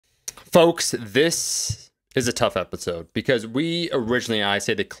Folks, this is a tough episode because we originally, I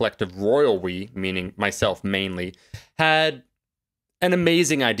say the collective royal we, meaning myself mainly, had an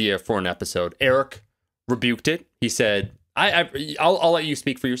amazing idea for an episode. Eric rebuked it. He said, I'll let you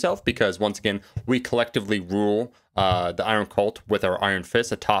speak for yourself because once again, we collectively rule the Iron Cult with our iron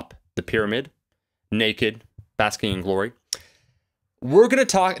fists atop the pyramid, naked, basking in glory. We're going to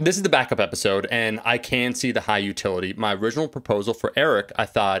talk, this is the backup episode, and I can see the high utility. My original proposal for Eric, I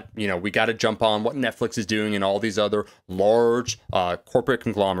thought, we got to jump on what Netflix is doing and all these other large corporate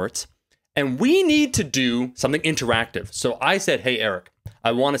conglomerates. And we need to do something interactive. So I said, hey, Eric,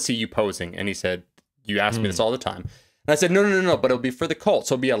 I want to see you posing. And he said, you ask me this all the time. And I said, no, but it'll be for the cult.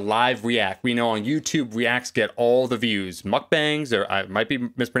 So it'll be a live react. We know on YouTube, reacts get all the views. Mukbangs, or I might be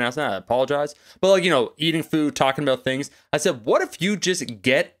mispronouncing that, I apologize. But eating food, talking about things. I said, what if you just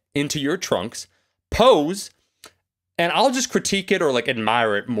get into your trunks, pose, and I'll just critique it or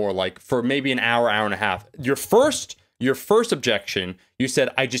admire it more for maybe an hour, hour and a half. Your first objection, you said,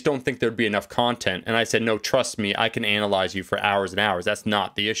 I just don't think there'd be enough content. And I said, no, trust me, I can analyze you for hours and hours. That's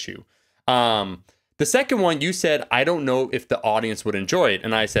not the issue. The second one, you said, I don't know if the audience would enjoy it.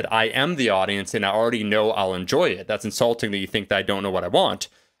 And I said, I am the audience and I already know I'll enjoy it. That's insulting that you think that I don't know what I want.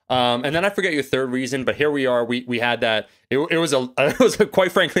 And then I forget your third reason, but here we are. We had that. It was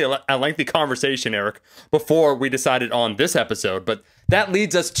quite frankly a lengthy conversation, Eric, before we decided on this episode. But that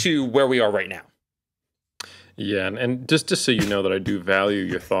leads us to where we are right now. Yeah, and just so you know that I do value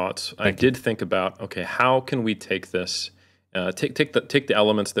your thoughts, I did think about, okay, how can we take this, take the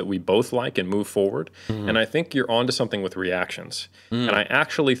elements that we both like and move forward? And I think you're onto something with reactions. And I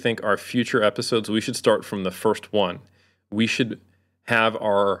actually think our future episodes, we should start from the first one. We should have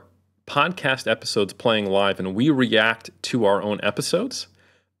our podcast episodes playing live and we react to our own episodes.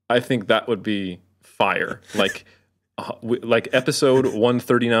 I think that would be fire. Like episode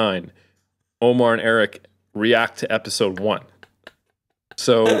 139, Omar and Eric react to episode 1.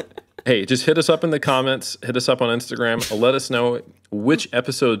 So, hey, just hit us up in the comments, hit us up on Instagram, let us know which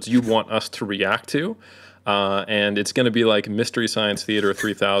episodes you want us to react to. And it's going to be like Mystery Science Theater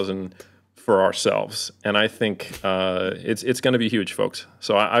 3000 for ourselves. And I think it's going to be huge, folks.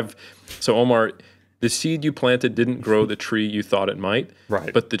 So Omar, the seed you planted didn't grow the tree you thought it might.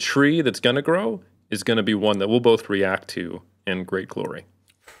 Right. But the tree that's going to grow is going to be one that we'll both react to in great glory.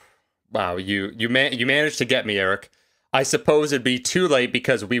 Wow, you managed to get me, Eric. I suppose it'd be too late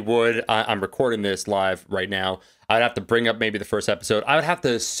because I'm recording this live right now. I'd have to bring up maybe the first episode. I would have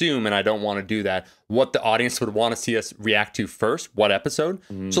to assume, and I don't want to do that, what the audience would want to see us react to first, what episode.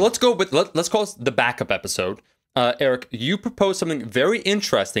 So let's go with, let's call it the backup episode. Eric, you proposed something very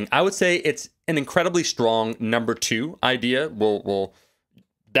interesting. I would say it's an incredibly strong number 2 idea.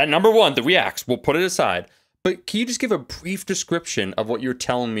 That number 1, the reacts, we'll put it aside. But can you just give a brief description of what you're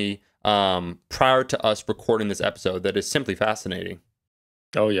telling me prior to us recording this episode that is simply fascinating?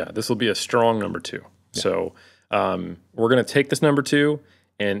 Oh yeah, this will be a strong number 2. Yeah. So we're going to take this number 2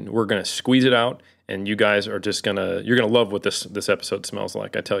 and we're going to squeeze it out, and you guys are just you're going to love what this episode smells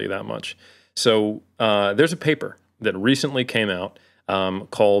like. I tell you that much. So there's a paper that recently came out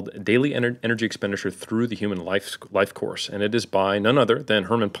called Daily Energy Expenditure Through the Human Life Course. And it is by none other than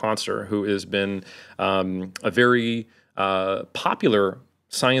Herman Ponster, who has been a very popular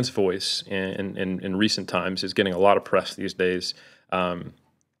science voice in recent times. Is getting a lot of press these days.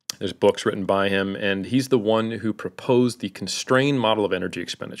 There's books written by him, and he's the one who proposed the constrained model of energy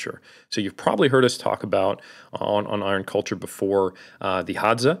expenditure. So you've probably heard us talk about on Iron Culture before the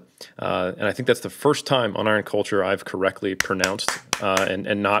Hadza, and I think that's the first time on Iron Culture I've correctly pronounced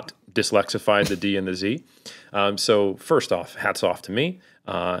and not dyslexified the D and the Z. So first off, hats off to me,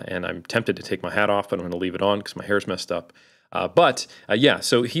 and I'm tempted to take my hat off, but I'm going to leave it on because my hair's messed up.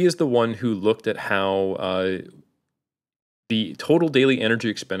 So he is the one who looked at how the total daily energy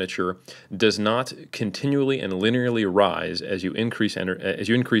expenditure does not continually and linearly rise as you increase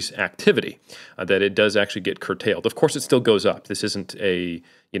activity. That it does actually get curtailed. Of course, it still goes up. This isn't a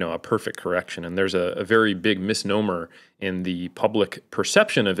perfect correction, and there's a very big misnomer in the public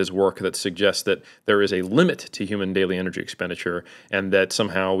perception of his work that suggests that there is a limit to human daily energy expenditure, and that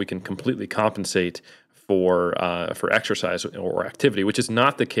somehow we can completely compensate for exercise or activity, which is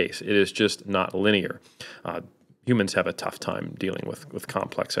not the case. It is just not linear. Humans have a tough time dealing with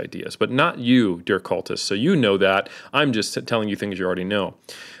complex ideas, but not you, dear cultists. So you know that. I'm just telling you things you already know.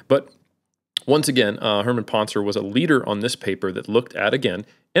 But once again, Herman Ponster was a leader on this paper that looked at, again,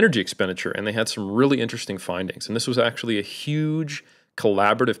 energy expenditure, and they had some really interesting findings. And this was actually a huge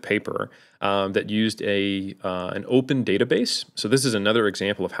collaborative paper that used an open database. So this is another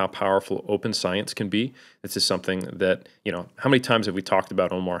example of how powerful open science can be. This is something that, how many times have we talked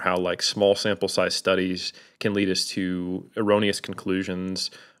about, Omar, how like small sample size studies can lead us to erroneous conclusions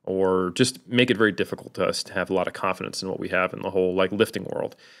or just make it very difficult to us to have a lot of confidence in what we have in the whole like lifting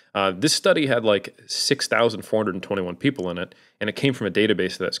world. This study had like 6,421 people in it, and it came from a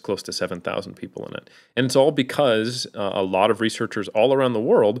database that's close to 7,000 people in it. And it's all because a lot of researchers all around the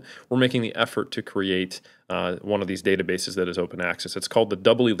world were making the effort to create one of these databases that is open access. It's called the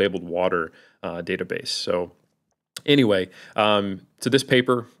Doubly Labeled Water database. So anyway, so this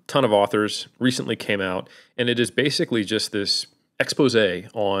paper, ton of authors, recently came out, and it is basically just this expose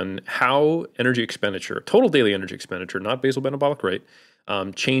on how energy expenditure, total daily energy expenditure, not basal metabolic rate,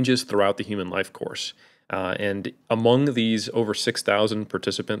 changes throughout the human life course. And among these over 6,000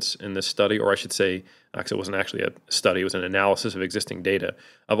 participants in this study, or I should say, actually it wasn't actually a study, it was an analysis of existing data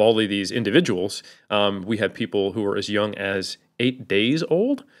of all of these individuals, we had people who were as young as 8 days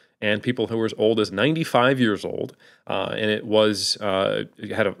old and people who were as old as 95 years old. And it was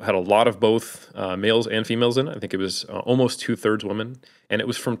it had a lot of both males and females in it. I think it was almost 2/3 women, and it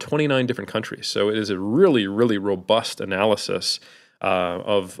was from 29 different countries. So it is a really, really robust analysis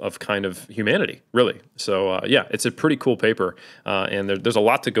of kind of humanity, really. So yeah, it's a pretty cool paper, and there's a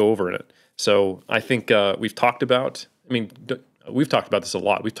lot to go over in it. So I think we've talked about this a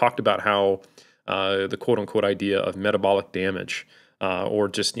lot. We've talked about how the quote unquote idea of metabolic damage or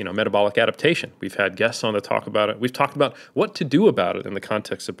just metabolic adaptation. We've had guests on to talk about it. We've talked about what to do about it in the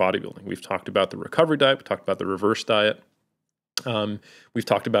context of bodybuilding. We've talked about the recovery diet. We talked about the reverse diet. We've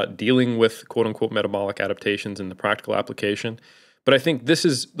talked about dealing with quote unquote metabolic adaptations in the practical application. But I think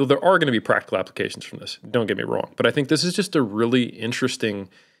there are going to be practical applications from this. Don't get me wrong. But I think this is just a really interesting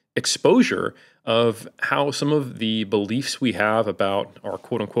exposure of how some of the beliefs we have about our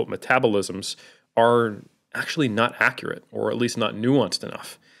quote unquote metabolisms are actually not accurate, or at least not nuanced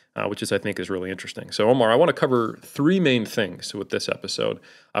enough, which I think is really interesting. So Omar, I want to cover 3 main things with this episode.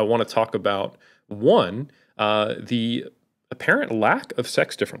 I want to talk about one, the apparent lack of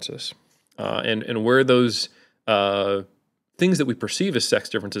sex differences, and where those things that we perceive as sex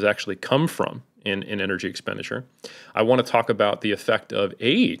differences actually come from in energy expenditure. I want to talk about the effect of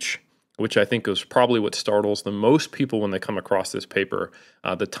age, which I think is probably what startles the most people when they come across this paper.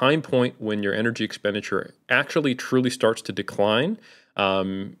 The time point when your energy expenditure actually truly starts to decline,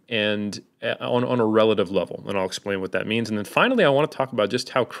 and on a relative level. And I'll explain what that means. And then finally, I want to talk about just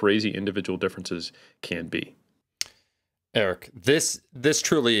how crazy individual differences can be. Eric, this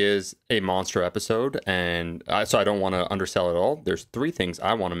truly is a monster episode, and so I don't want to undersell it all. There's 3 things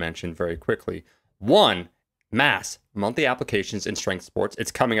I want to mention very quickly. 1, Mass, monthly applications in strength sports.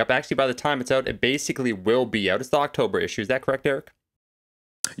 It's coming up. Actually, by the time it's out, it basically will be out. It's the October issue. Is that correct, Eric?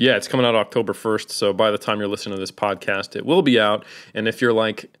 Yeah, it's coming out October 1st. So by the time you're listening to this podcast, it will be out. And if you're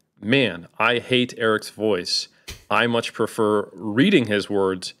like, man, I hate Eric's voice, I much prefer reading his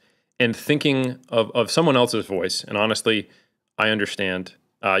words and thinking of someone else's voice. And honestly, I understand.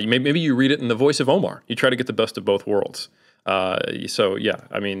 Maybe you read it in the voice of Omar. You try to get the best of both worlds. So yeah,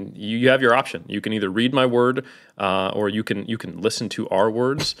 I mean, you have your option. You can either read my word, or you can listen to our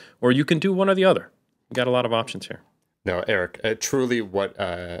words, or you can do one or the other. You got a lot of options here. No, Eric, truly what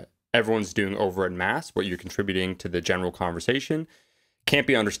everyone's doing over at Mass, what you're contributing to the general conversation, can't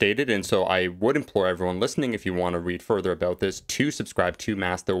be understated. And so I would implore everyone listening, if you want to read further about this, to subscribe to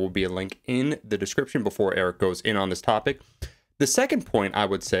Mass. There will be a link in the description before Eric goes in on this topic. The second point I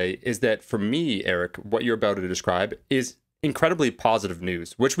would say is that for me, Eric, what you're about to describe is incredibly positive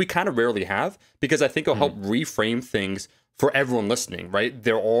news, which we kind of rarely have, because I think it'll help reframe things for everyone listening, right?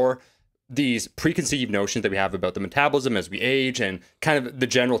 There are these preconceived notions that we have about the metabolism as we age, and kind of the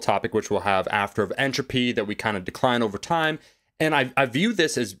general topic, which we'll have after, of entropy, that we kind of decline over time. And I view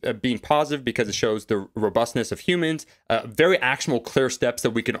this as being positive because it shows the robustness of humans, very actionable, clear steps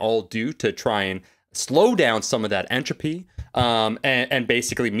that we can all do to try and slow down some of that entropy, and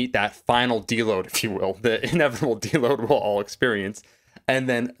basically meet that final deload, if you will, the inevitable deload we'll all experience. And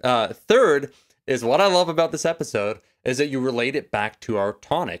then third is what I love about this episode is that you relate it back to our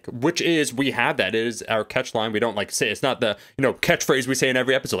tonic, which is, we have that. It is our catch line. We don't like say, it's not the catchphrase we say in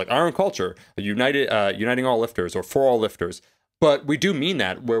every episode, like Iron Culture, uniting all lifters, or for all lifters. But we do mean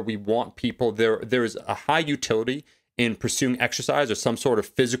that, where we want people, there's a high utility in pursuing exercise or some sort of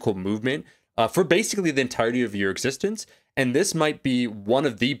physical movement for basically the entirety of your existence. And this might be one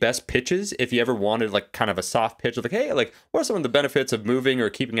of the best pitches if you ever wanted like kind of a soft pitch of like, hey, like what are some of the benefits of moving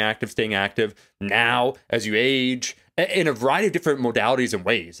or keeping active, staying active now as you age, in a variety of different modalities and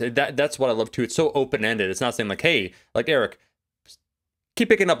ways. That's what I love too. It's so open-ended. It's not saying like, hey, like Eric, keep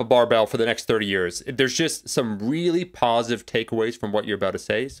picking up a barbell for the next 30 years. There's just some really positive takeaways from what you're about to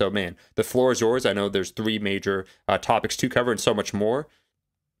say. So, man, the floor is yours. I know there's 3 major topics to cover and so much more.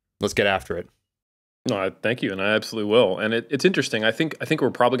 Let's get after it. No, thank you, and I absolutely will. And it's interesting. I think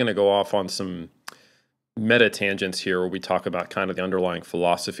we're probably going to go off on some meta tangents here, where we talk about kind of the underlying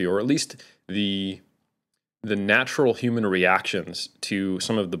philosophy, or at least the natural human reactions to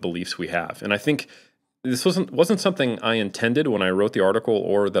some of the beliefs we have. And I think this wasn't something I intended when I wrote the article,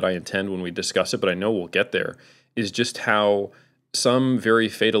 or that I intend when we discuss it, but I know we'll get there, is just how some very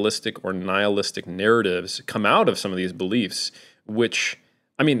fatalistic or nihilistic narratives come out of some of these beliefs, which,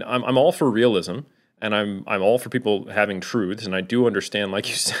 I mean, I'm all for realism, and I'm all for people having truths, and I do understand, like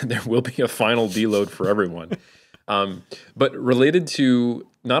you said, there will be a final deload for everyone. But related to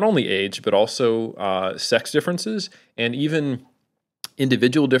not only age, but also sex differences, and even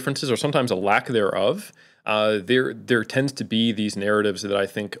individual differences, or sometimes a lack thereof, there tends to be these narratives that I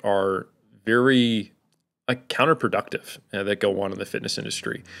think are very counterproductive that go on in the fitness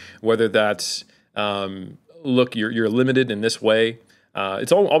industry. Whether that's, look, you're limited in this way.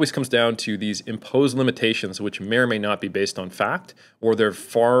 It always comes down to these imposed limitations, which may or may not be based on fact, or they're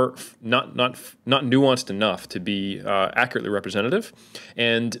far not nuanced enough to be accurately representative.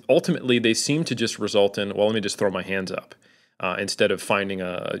 And ultimately, they seem to just result in, well, let me just throw my hands up, instead of finding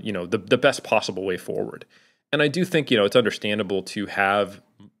the best possible way forward. And I do think it's understandable to have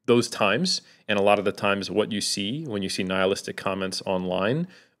those times, and a lot of the times what you see when you see nihilistic comments online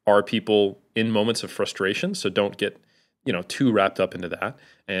are people in moments of frustration. So don't get too wrapped up into that.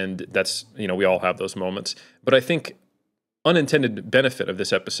 And that's, we all have those moments. But I think unintended benefit of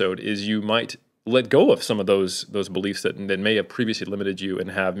this episode is you might let go of some of those beliefs that may have previously limited you,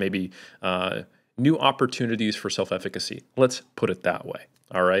 and have maybe new opportunities for self-efficacy. Let's put it that way.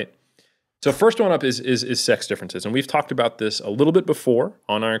 All right. So first one up is sex differences. And we've talked about this a little bit before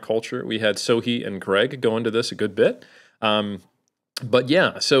on Iron Culture. We had Sohi and Greg go into this a good bit. But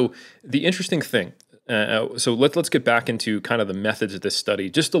yeah, so the interesting thing, so let's get back into kind of the methods of this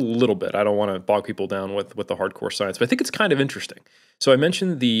study just a little bit. I don't want to bog people down with the hardcore science, but I think it's kind of interesting. So I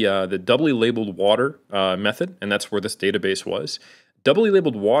mentioned the doubly labeled water method, and that's where this database was. Doubly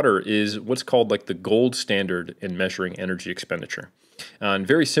labeled water is what's called like the gold standard in measuring energy expenditure. And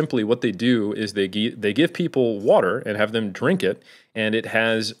very simply, what they do is they give people water and have them drink it, and it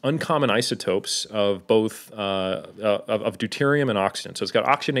has uncommon isotopes of both of deuterium and oxygen. So it's got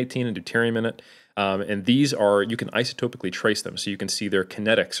oxygen 18 and deuterium in it. And these you can isotopically trace them, so you can see their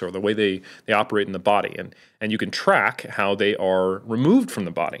kinetics, or the way they operate in the body, and you can track how they are removed from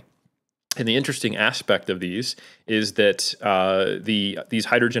the body. And the interesting aspect of these is that these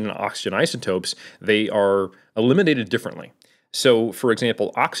hydrogen and oxygen isotopes, they are eliminated differently. So, for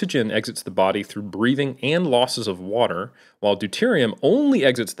example, oxygen exits the body through breathing and losses of water, while deuterium only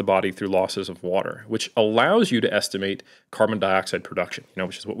exits the body through losses of water, which allows you to estimate carbon dioxide production,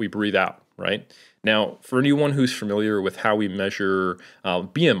 which is what we breathe out, right? Now, for anyone who's familiar with how we measure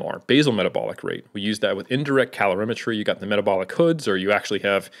BMR, basal metabolic rate, we use that with indirect calorimetry. You got the metabolic hoods, or you actually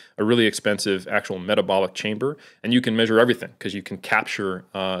have a really expensive actual metabolic chamber, and you can measure everything because you can capture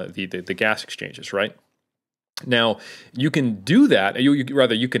the gas exchanges, right? Now, you can do that,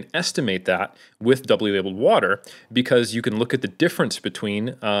 you can estimate that with doubly labeled water, because you can look at the difference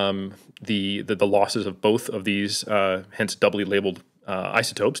between the losses of both of these, hence doubly labeled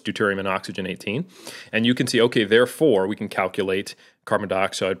isotopes, deuterium and oxygen 18, and you can see, okay, therefore we can calculate carbon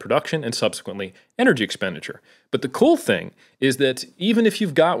dioxide production and subsequently energy expenditure. But the cool thing is that even if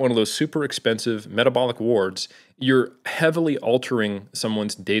you've got one of those super expensive metabolic wards, you're heavily altering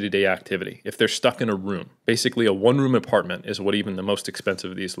someone's day-to-day activity. If they're stuck in a room, basically a one-room apartment is what even the most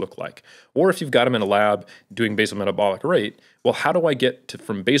expensive of these look like. Or if you've got them in a lab doing basal metabolic rate, well, how do I get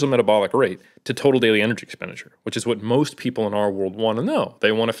from basal metabolic rate to total daily energy expenditure, which is what most people in our world want to know.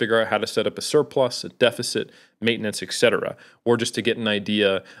 They want to figure out how to set up a surplus, a deficit, maintenance, etc., or just to get an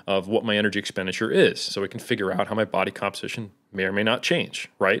idea of what my energy expenditure is, so we can figure out how my body composition may or may not change,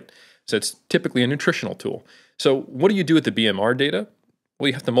 right? So it's typically a nutritional tool. So what do you do with the BMR data? Well,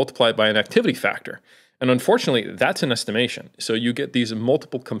 you have to multiply it by an activity factor. And unfortunately, that's an estimation. So you get these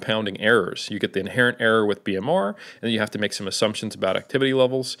multiple compounding errors. You get the inherent error with BMR, and then you have to make some assumptions about activity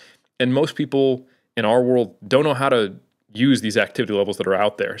levels. And most people in our world don't know how to use these activity levels that are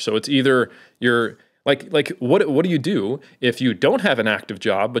out there. So it's either you're what do you do if you don't have an active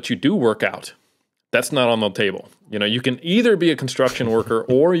job, but you do work out? That's not on the table. You can either be a construction worker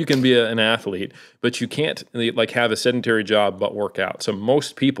or you can be an athlete, but you can't have a sedentary job but work out. So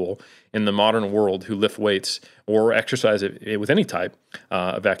most people in the modern world who lift weights or exercise with any type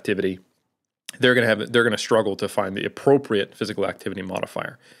of activity, they're going to struggle to find the appropriate physical activity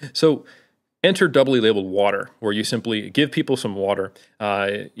modifier. So enter doubly labeled water, where you simply give people some water.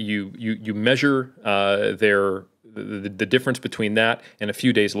 You measure the difference between that and a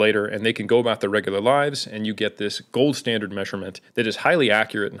few days later, and they can go about their regular lives, and you get this gold standard measurement that is highly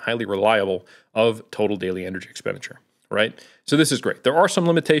accurate and highly reliable of total daily energy expenditure, right? So this is great. There are some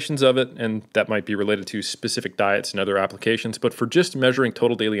limitations of it, and that might be related to specific diets and other applications, but for just measuring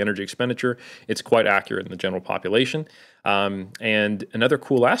total daily energy expenditure, it's quite accurate in the general population. And another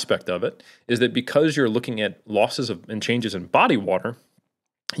cool aspect of it is that because you're looking at losses and changes in body water,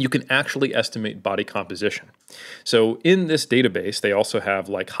 you can actually estimate body composition. So in this database, they also have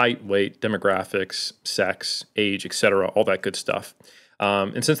like height, weight, demographics, sex, age, etc., all that good stuff.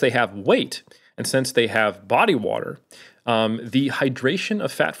 And since they have weight, and since they have body water, the hydration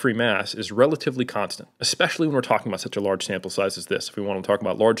of fat-free mass is relatively constant, especially when we're talking about such a large sample size as this. If we want to talk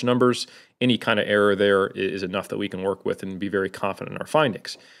about large numbers, any kind of error there is enough that we can work with and be very confident in our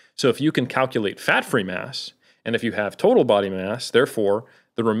findings. So if you can calculate fat-free mass, and if you have total body mass, therefore,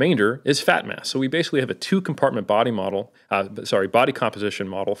 the remainder is fat mass. So we basically have a two-compartment body composition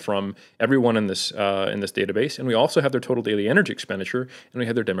model from everyone in this database, and we also have their total daily energy expenditure, and we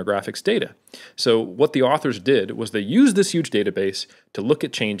have their demographics data. So what the authors did was they used this huge database to look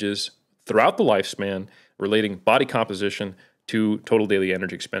at changes throughout the lifespan relating body composition to total daily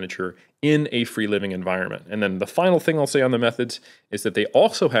energy expenditure in a free living environment. And then the final thing I'll say on the methods is that they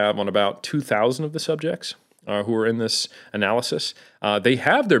also have on about 2,000 of the subjects who are in this analysis, they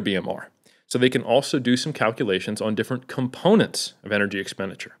have their BMR. So they can also do some calculations on different components of energy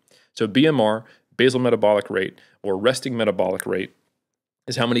expenditure. So BMR, basal metabolic rate, or resting metabolic rate,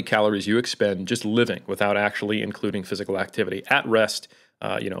 is how many calories you expend just living without actually including physical activity. At rest,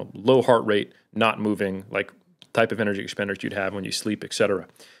 low heart rate, not moving, like type of energy expenditure you'd have when you sleep, etc.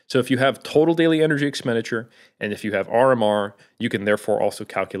 So if you have total daily energy expenditure, and if you have RMR, you can therefore also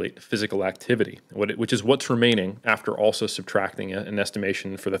calculate physical activity, which is what's remaining after also subtracting an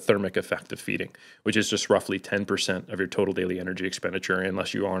estimation for the thermic effect of feeding, which is just roughly 10% of your total daily energy expenditure,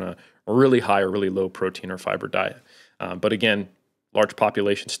 unless you are on a really high or really low protein or fiber diet. But again, large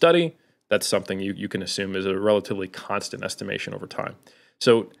population study, that's something you can assume is a relatively constant estimation over time.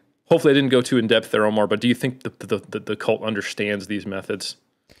 So hopefully I didn't go too in-depth there, Omar, but do you think the cult understands these methods?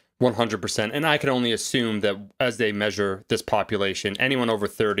 100%. And I can only assume that as they measure this population, anyone over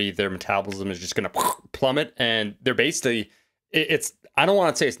 30, their metabolism is just going to plummet. And they're basically, I don't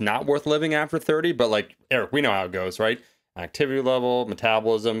want to say it's not worth living after 30, but like, Eric, we know how it goes, right? Activity level,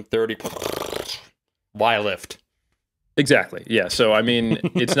 metabolism, 30. Why lift? Exactly. Yeah. So, I mean,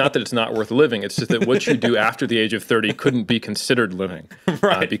 it's not that it's not worth living. It's just that what you do after the age of 30 couldn't be considered living.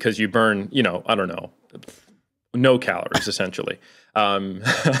 Right. Because you burn, I don't know, no calories, essentially.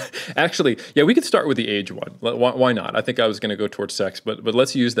 Actually, yeah, we could start with the age one. Why not? I think I was going to go towards sex, but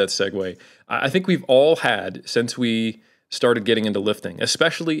let's use that segue. I think we've all had, since we started getting into lifting,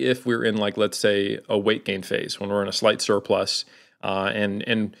 especially if we're in, like, let's say, a weight gain phase, when we're in a slight surplus,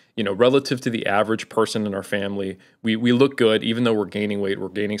 and relative to the average person in our family, we look good, even though we're gaining weight, we're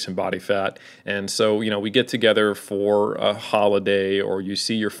gaining some body fat. And so, we get together for a holiday, or you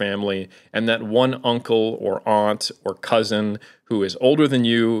see your family, and that one uncle or aunt or cousin who is older than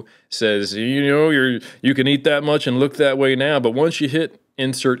you says, you can eat that much and look that way now, but once you hit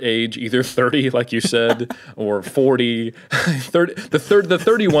insert age, either 30, like you said, or 40, 30, the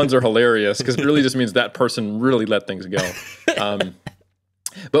 30 ones are hilarious because it really just means that person really let things go.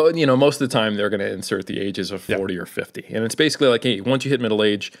 But, most of the time they're going to insert the ages of 40 or 50. And it's basically like, hey, once you hit middle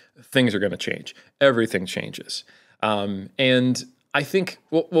age, things are going to change. Everything changes. And I think,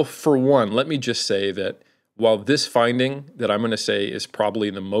 well, for one, let me just say that while this finding that I'm going to say is probably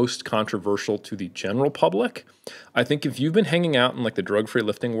the most controversial to the general public, I think if you've been hanging out in like the drug-free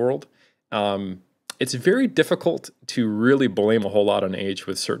lifting world, it's very difficult to really blame a whole lot on age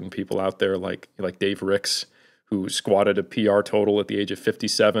with certain people out there like Dave Ricks, who squatted a PR total at the age of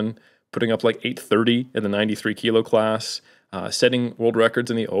 57, putting up like 830 in the 93 kilo class, setting world records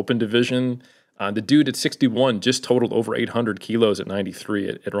in the open division. The dude at 61 just totaled over 800 kilos at 93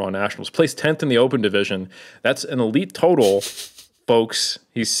 at Raw Nationals. Placed 10th in the open division. That's an elite total, folks.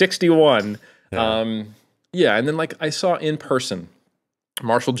 He's 61. Yeah. And then like I saw in person,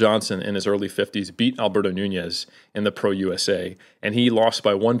 Marshall Johnson in his early 50s beat Alberto Nunez in the Pro USA, and he lost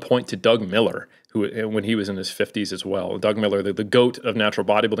by 1 point to Doug Miller, who when he was in his 50s as well. Doug Miller, the GOAT of natural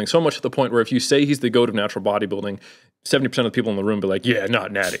bodybuilding, so much to the point where if you say he's the GOAT of natural bodybuilding, 70% of the people in the room be like, yeah,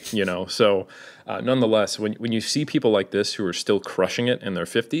 not Natty, So nonetheless, when you see people like this who are still crushing it in their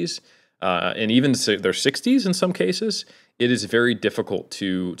 50s, and even their 60s in some cases, it is very difficult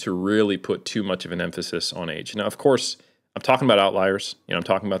to really put too much of an emphasis on age. Now, of course, I'm talking about outliers. I'm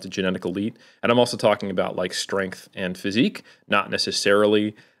talking about the genetic elite, and I'm also talking about like strength and physique, not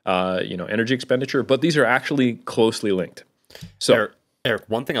necessarily energy expenditure, but these are actually closely linked. So, Eric,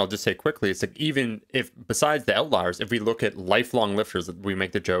 one thing I'll just say quickly is like, even if besides the outliers, if we look at lifelong lifters, we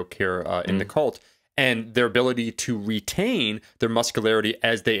make the joke here in the cult, and their ability to retain their muscularity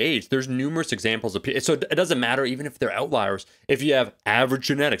as they age. There's numerous examples of people. So it doesn't matter even if they're outliers. If you have average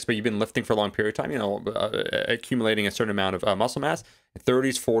genetics, but you've been lifting for a long period of time, accumulating a certain amount of muscle mass,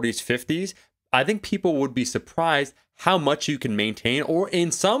 30s, 40s, 50s, I think people would be surprised how much you can maintain, or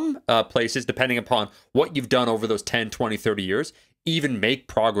in some places, depending upon what you've done over those 10, 20, 30 years, even make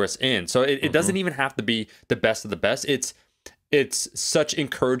progress in. So it doesn't even have to be the best of the best. It's such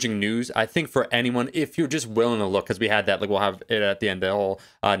encouraging news, I think, for anyone, if you're just willing to look, because we had that, like we'll have it at the end of the whole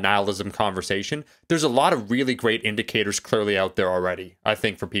nihilism conversation. There's a lot of really great indicators clearly out there already, I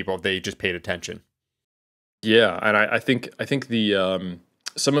think, for people if they just paid attention. Yeah, and I think the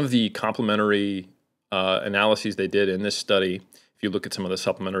some of the complementary analyses they did in this study, if you look at some of the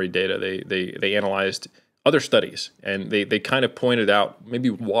supplementary data, they analyzed other studies, and they kind of pointed out maybe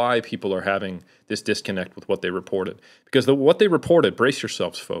why people are having this disconnect with what they reported. Because what they reported, brace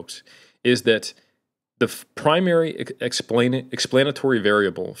yourselves, folks, is that the primary explanatory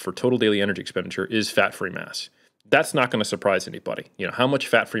variable for total daily energy expenditure is fat-free mass. That's not going to surprise anybody. How much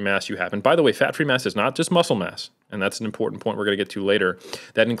fat-free mass you have. And by the way, fat-free mass is not just muscle mass, and that's an important point we're going to get to later.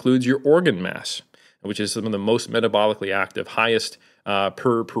 That includes your organ mass, which is some of the most metabolically active, highest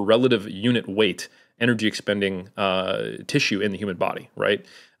per relative unit weight energy expending tissue in the human body, right?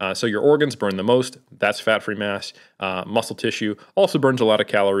 So your organs burn the most. That's fat-free mass. Muscle tissue also burns a lot of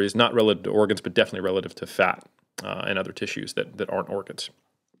calories, not relative to organs, but definitely relative to fat and other tissues that aren't organs.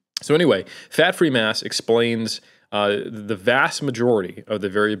 So anyway, fat-free mass explains the vast majority of the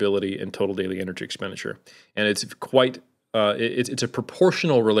variability in total daily energy expenditure, and it's quite it's a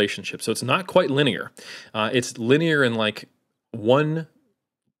proportional relationship. So it's not quite linear. It's linear in like one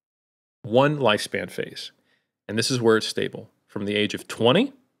lifespan phase. And this is where it's stable from the age of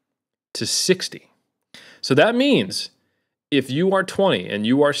 20 to 60. So that means if you are 20 and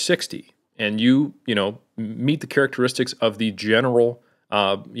you are 60 and you meet the characteristics of the general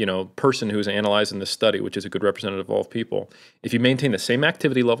person who's analyzed in this study, which is a good representative of all people, if you maintain the same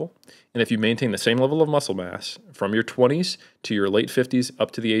activity level and if you maintain the same level of muscle mass from your 20s to your late 50s up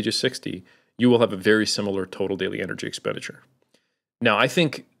to the age of 60, you will have a very similar total daily energy expenditure. Now, I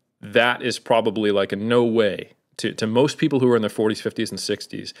think that is probably like a no way to most people who are in their 40s, 50s, and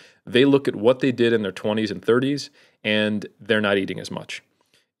 60s. They look at what they did in their 20s and 30s, and they're not eating as much.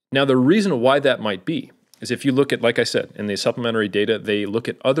 Now, the reason why that might be is if you look at, like I said, in the supplementary data, they look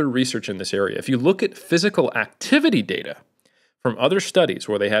at other research in this area. If you look at physical activity data from other studies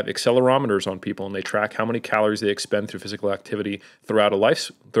where they have accelerometers on people and they track how many calories they expend through physical activity throughout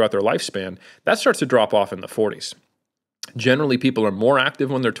their lifespan, that starts to drop off in the 40s. Generally, people are more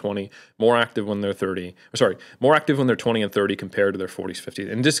active when they're 20, more active when they're 20 and 30 compared to their 40s,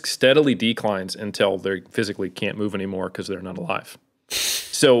 50s, and just steadily declines until they physically can't move anymore because they're not alive.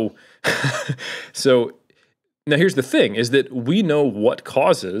 So now here's the thing, is that we know what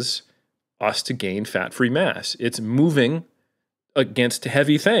causes us to gain fat-free mass. It's moving against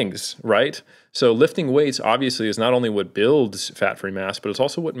heavy things, right? So lifting weights obviously is not only what builds fat-free mass, but it's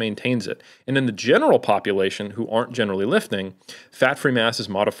also what maintains it. And in the general population who aren't generally lifting, fat-free mass is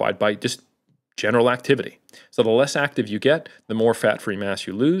modified by just general activity. So the less active you get, the more fat-free mass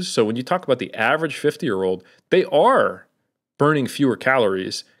you lose. So when you talk about the average 50-year-old, they are burning fewer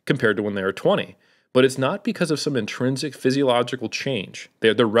calories compared to when they were 20. But it's not because of some intrinsic physiological change.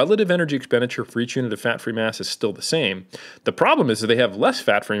 The relative energy expenditure for each unit of fat-free mass is still the same. The problem is that they have less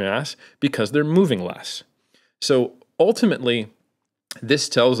fat-free mass because they're moving less. So ultimately, this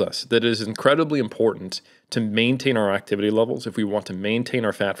tells us that it is incredibly important to maintain our activity levels if we want to maintain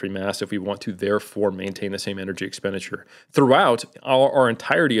our fat-free mass, if we want to therefore maintain the same energy expenditure throughout our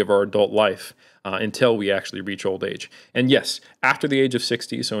entirety of our adult life until we actually reach old age. And yes, after the age of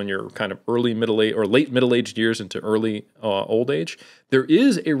 60, so in your kind of early middle age or late middle-aged years into early old age, there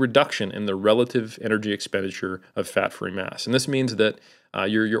is a reduction in the relative energy expenditure of fat-free mass. And this means that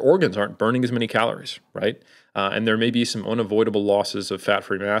your organs aren't burning as many calories, right? And there may be some unavoidable losses of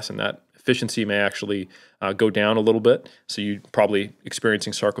fat-free mass, and that efficiency may actually go down a little bit. So you're probably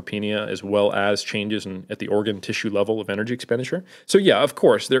experiencing sarcopenia as well as changes at the organ tissue level of energy expenditure. So yeah, of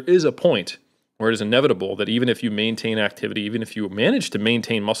course, there is a point where it is inevitable that even if you maintain activity, even if you manage to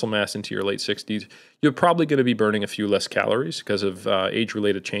maintain muscle mass into your late 60s, you're probably going to be burning a few less calories because of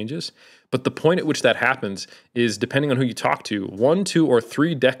age-related changes. But the point at which that happens is, depending on who you talk to, 1, 2, or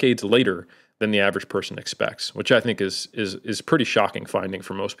 3 decades later than the average person expects, which I think is pretty shocking finding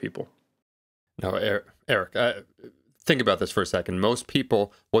for most people. No, Eric, think about this for a second. Most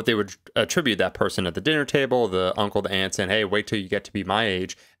people, what they would attribute that person at the dinner table, the uncle, the aunt, saying, hey, wait till you get to be my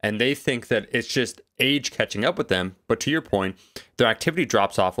age. And they think that it's just age catching up with them. But to your point, their activity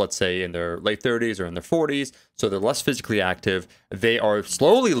drops off, let's say, in their late 30s or in their 40s. So they're less physically active. They are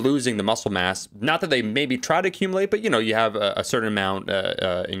slowly losing the muscle mass. Not that they maybe try to accumulate, but, you have a certain amount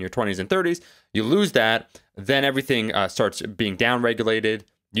in your 20s and 30s. You lose that. Then everything starts being downregulated.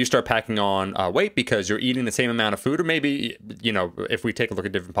 You start packing on weight because you're eating the same amount of food, or maybe, if we take a look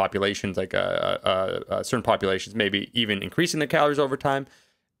at different populations, like certain populations, maybe even increasing the calories over time.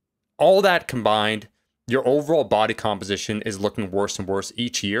 All that combined, your overall body composition is looking worse and worse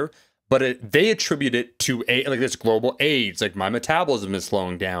each year. But they attribute it to this global age, like my metabolism is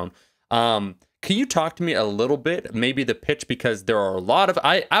slowing down. Can you talk to me a little bit, maybe the pitch, because there are a lot of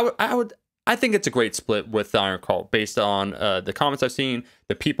I think it's a great split with the Iron Cult based on the comments I've seen,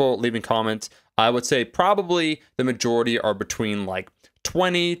 the people leaving comments. I would say probably the majority are between like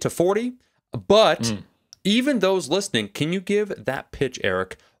 20 to 40. But even those listening, can you give that pitch,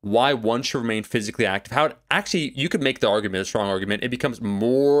 Eric, why one should remain physically active? How actually you could make the argument, a strong argument, it becomes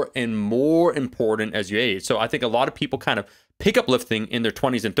more and more important as you age. So I think a lot of people kind of pick up lifting in their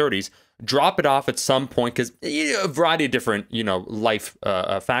 20s and 30s, drop it off at some point because a variety of different, life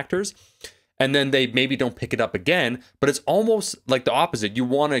factors. And then they maybe don't pick it up again, but it's almost like the opposite. You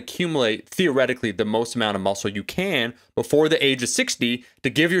want to accumulate, theoretically, the most amount of muscle you can before the age of 60 to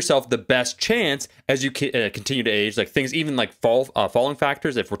give yourself the best chance as you continue to age, like things, even like falling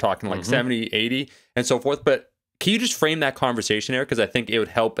factors, if we're talking like 70, 80, and so forth. But can you just frame that conversation, Eric? Because I think it would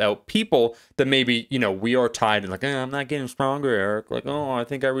help out people that maybe, we are tied and like, I'm not getting stronger, Eric. Like, I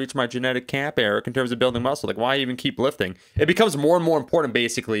think I reached my genetic cap, Eric, in terms of building muscle. Like, why even keep lifting? It becomes more and more important,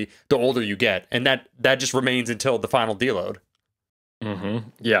 basically, the older you get. And that just remains until the final deload.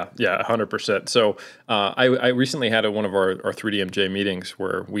 Yeah, 100%. So I recently had one of our 3DMJ meetings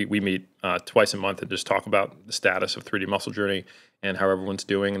where we meet twice a month and just talk about the status of 3D Muscle Journey and how everyone's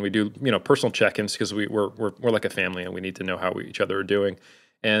doing. And we do, personal check-ins because we're like a family and we need to know how each other are doing.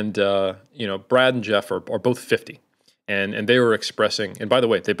 And, Brad and Jeff are both 50. And they were expressing, and by the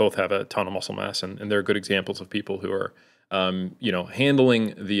way, they both have a ton of muscle mass and they're good examples of people who are,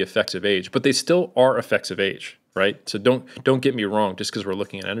 handling the effects of age, but they still are effects of age. Right. So don't get me wrong, just because we're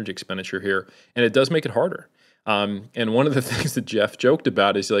looking at energy expenditure here. And it does make it harder. And one of the things that Jeff joked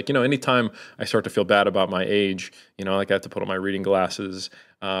about is like, anytime I start to feel bad about my age, like I have to put on my reading glasses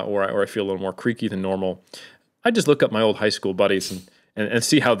or I feel a little more creaky than normal, I just look up my old high school buddies and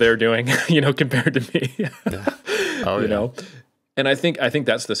see how they're doing, compared to me. Yeah. Oh, And I think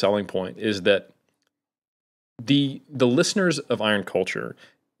that's the selling point, is that the listeners of Iron Culture,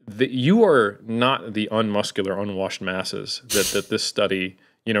 you are not the unmuscular, unwashed masses that this study,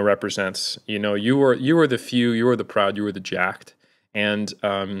 represents. You are the few, you are the proud, you are the jacked, and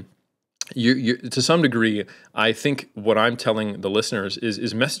you to some degree, I think what I'm telling the listeners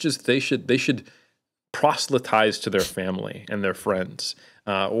is messages they should proselytize to their family and their friends,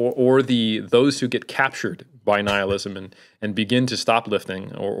 or those who get captured by nihilism and begin to stop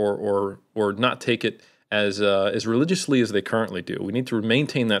lifting or not take it as religiously as they currently do. We need to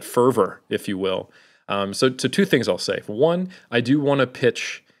maintain that fervor, if you will. So two things I'll say. One, I do want to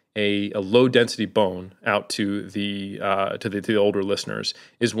pitch a low density bone out to the older listeners.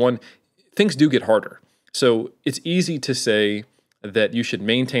 Is one, things do get harder. So it's easy to say that you should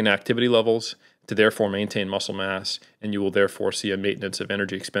maintain activity levels to therefore maintain muscle mass, and you will therefore see a maintenance of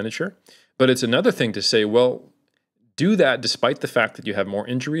energy expenditure. But it's another thing to say, well, do that despite the fact that you have more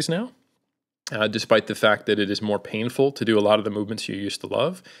injuries now. Despite the fact that it is more painful to do a lot of the movements you used to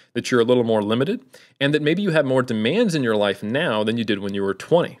love, that you're a little more limited, and that maybe you have more demands in your life now than you did when you were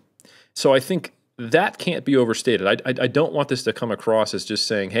 20. So I think that can't be overstated. I don't want this to come across as just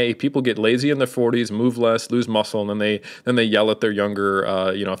saying, hey, people get lazy in their 40s, move less, lose muscle, and then they yell at their younger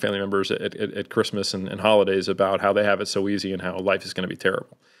family members at Christmas and holidays about how they have it so easy and how life is going to be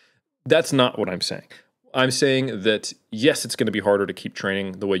terrible. That's not what I'm saying. I'm saying that, yes, it's going to be harder to keep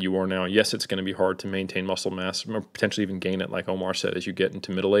training the way you are now. Yes, it's going to be hard to maintain muscle mass, or potentially even gain it, like Omar said, as you get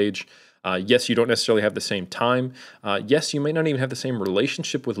into middle age. Yes, you don't necessarily have the same time. Yes, you may not even have the same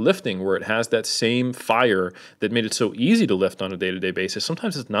relationship with lifting, where it has that same fire that made it so easy to lift on a day-to-day basis.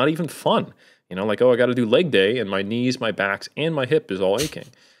 Sometimes it's not even fun. Like, I got to do leg day, and my knees, my backs, and my hip is all aching.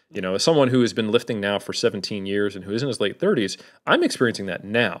 As someone who has been lifting now for 17 years and who is in his late 30s, I'm experiencing that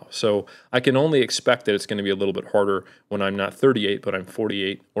now. So I can only expect that it's going to be a little bit harder when I'm not 38, but I'm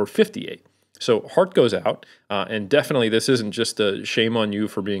 48 or 58. So heart goes out, and definitely this isn't just a shame on you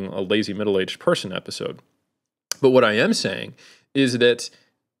for being a lazy middle-aged person episode. But what I am saying is that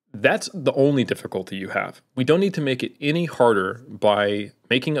that's the only difficulty you have. We don't need to make it any harder by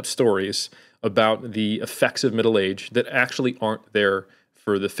making up stories about the effects of middle age that actually aren't there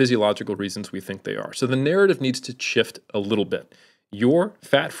for the physiological reasons we think they are. So the narrative needs to shift a little bit. Your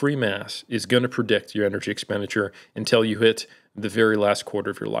fat-free mass is going to predict your energy expenditure until you hit the very last quarter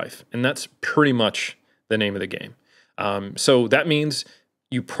of your life. And that's pretty much the name of the game. So that means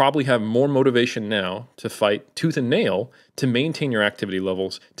you probably have more motivation now to fight tooth and nail to maintain your activity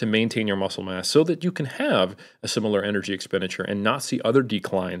levels, to maintain your muscle mass, so that you can have a similar energy expenditure and not see other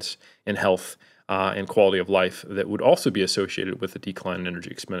declines in health and quality of life that would also be associated with a decline in energy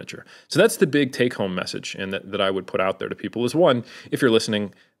expenditure. So that's the big take-home message, and that I would put out there to people is, one, if you're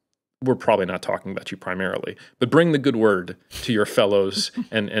listening, we're probably not talking about you primarily, but bring the good word to your fellows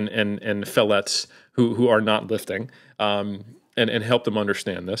and fellettes who are not lifting, and help them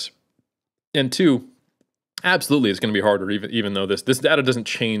understand this. And two, absolutely, it's going to be harder, even though this data doesn't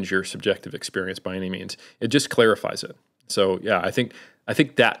change your subjective experience by any means. It just clarifies it. So yeah, I think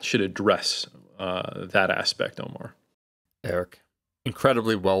that should address that aspect, Omar. Eric,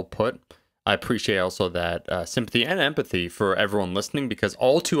 incredibly well put. I appreciate also that sympathy and empathy for everyone listening, because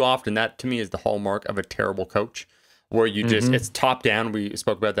all too often that to me is the hallmark of a terrible coach, where you just, it's top down. We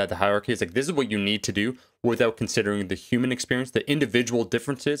spoke about that, the hierarchy. It's like, this is what you need to do without considering the human experience, the individual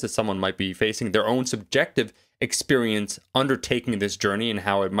differences that someone might be facing, their own subjective experience undertaking this journey, and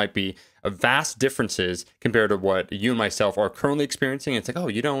how it might be a vast differences compared to what you and myself are currently experiencing. It's like, oh,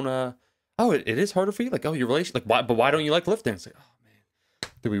 you don't, it is harder for you. Like, oh, your relation, like, why don't you like lifting? It's like, oh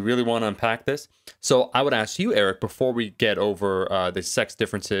man, do we really want to unpack this? So I would ask you, Eric, before we get over the sex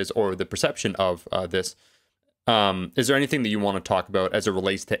differences or the perception of this, is there anything that you want to talk about as it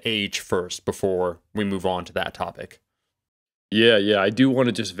relates to age first before we move on to that topic? Yeah, I do want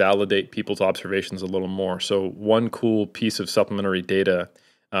to just validate people's observations a little more. So one cool piece of supplementary data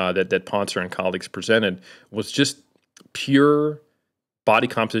that Poncer and colleagues presented was just pure body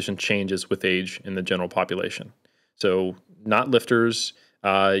composition changes with age in the general population. So not lifters,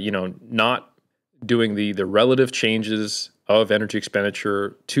 not doing the relative changes of energy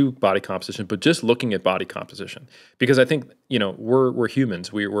expenditure to body composition, but just looking at body composition. Because I think, we're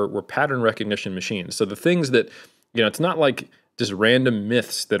humans. We're pattern recognition machines. So the things that, it's not like just random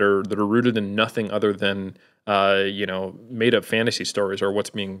myths that are rooted in nothing other than made up fantasy stories or what's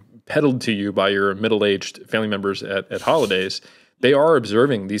being peddled to you by your middle-aged family members at holidays. They are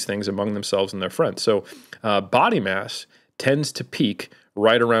observing these things among themselves and their friends. So body mass tends to peak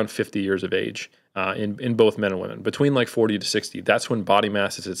right around 50 years of age in both men and women. Between like 40 to 60, that's when body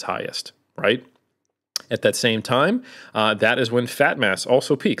mass is its highest, right? At that same time, that is when fat mass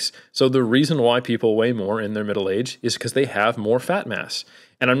also peaks. So the reason why people weigh more in their middle age is because they have more fat mass.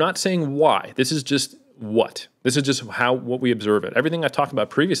 And I'm not saying why. This is just what. This is just what we observe it. Everything I talked about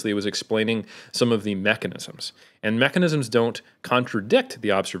previously was explaining some of the mechanisms. And mechanisms don't contradict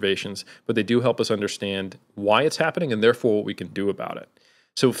the observations, but they do help us understand why it's happening and therefore what we can do about it.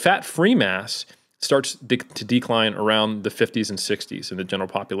 So fat-free mass starts to decline around the 50s and 60s in the general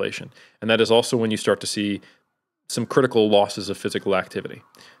population. And that is also when you start to see some critical losses of physical activity.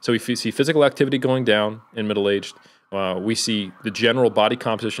 So if you see physical activity going down in middle-aged, we see the general body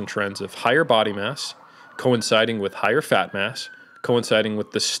composition trends of higher body mass coinciding with higher fat mass, coinciding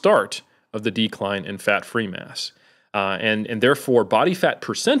with the start of the decline in fat-free mass. And therefore, body fat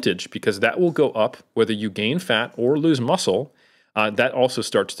percentage, because that will go up whether you gain fat or lose muscle, that also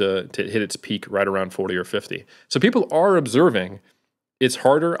starts to hit its peak right around 40 or 50. So people are observing it's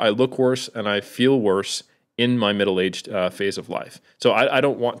harder, I look worse, and I feel worse in my middle-aged phase of life. So I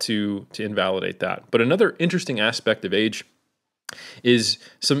don't want to invalidate that. But another interesting aspect of age is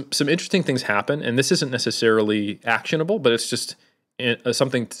some interesting things happen, and this isn't necessarily actionable, but it's just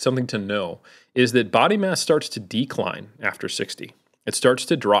something to know, is that body mass starts to decline after 60. It starts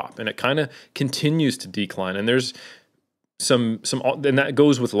to drop, and it kind of continues to decline. And there's and that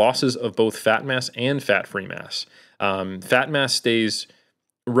goes with losses of both fat mass and fat-free mass. Fat mass stays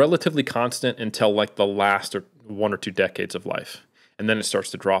relatively constant until like the last 1 or 2 decades of life, and then it starts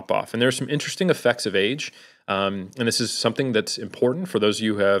to drop off. And there's some interesting effects of age, and this is something that's important for those of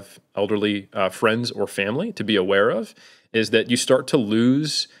you who have elderly friends or family to be aware of, is that you start to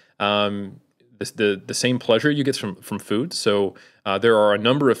lose the same pleasure you get from food. So there are a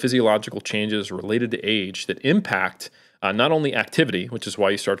number of physiological changes related to age that impact not only activity, which is why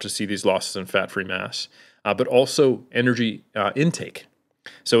you start to see these losses in fat-free mass, but also energy intake.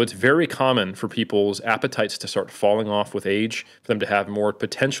 So it's very common for people's appetites to start falling off with age, for them to have more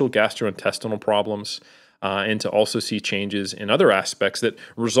potential gastrointestinal problems, and to also see changes in other aspects that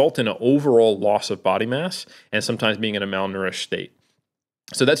result in an overall loss of body mass and sometimes being in a malnourished state.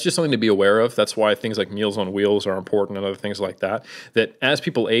 So that's just something to be aware of. That's why things like Meals on Wheels are important and other things like that. That as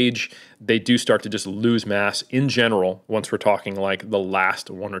people age, they do start to just lose mass in general once we're talking like the last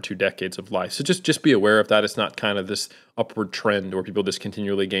 1 or 2 decades of life. So just be aware of that. It's not kind of this upward trend where people just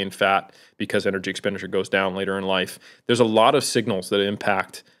continually gain fat because energy expenditure goes down later in life. There's a lot of signals that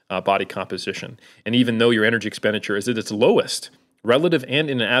impact body composition. And even though your energy expenditure is at its lowest, relative and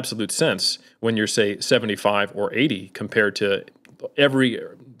in an absolute sense, when you're, say, 75 or 80 compared to every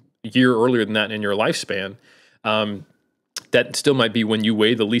year earlier than that in your lifespan, that still might be when you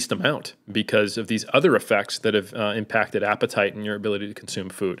weigh the least amount because of these other effects that have impacted appetite and your ability to consume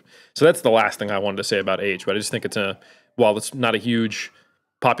food. So that's the last thing I wanted to say about age. But I just think while it's not a huge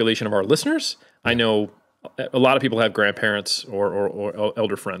population of our listeners, I know a lot of people have grandparents or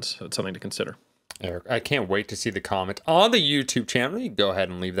elder friends. So it's something to consider. Eric, I can't wait to see the comment on the YouTube channel. You can go ahead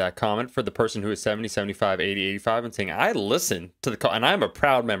and leave that comment for the person who is 70, 75, 80, 85 and saying, I listen to the call, and I'm a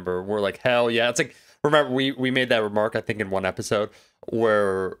proud member. We're like, hell yeah. It's like, remember, we made that remark, I think, in one episode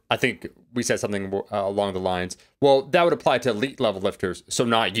where I think we said something along the lines, well, that would apply to elite level lifters, so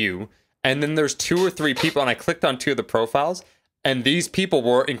not you. And then there's 2 or 3 people, and I clicked on 2 of the profiles, and these people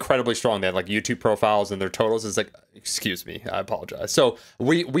were incredibly strong. They had like YouTube profiles and their totals is like, excuse me, I apologize. So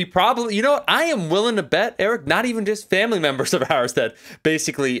we probably, you know what? I am willing to bet, Eric, not even just family members of ours that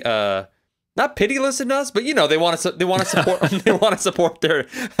basically not pity listen us, but you know, they want to support they want to support their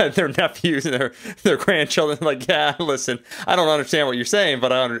nephews and their grandchildren. Like, yeah, listen, I don't understand what you're saying,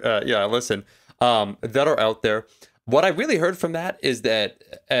 but I listen. That are out there. What I really heard from that is that,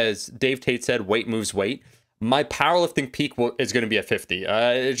 as Dave Tate said, weight moves weight. My powerlifting peak is going to be at 50.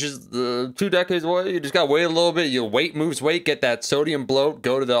 It's just 2 decades away. You just got to wait a little bit. Your weight moves weight. Get that sodium bloat.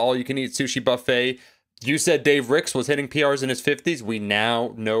 Go to the all-you-can-eat sushi buffet. You said Dave Ricks was hitting PRs in his 50s. We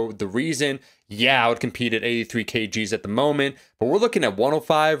now know the reason. Yeah, I would compete at 83 kgs at the moment, but we're looking at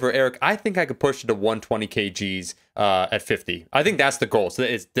 105. Or Eric, I think I could push it to 120 kgs at 50. I think that's the goal.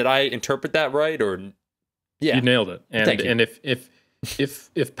 So did I interpret that right? Or yeah, you nailed it. And thank you. And if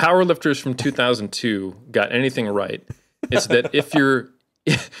powerlifters from 2002 got anything right, it's that if you're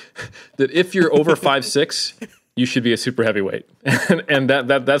over 5'6", you should be a super heavyweight, and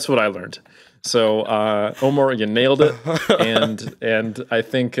that's what I learned. So Omar, you nailed it, and I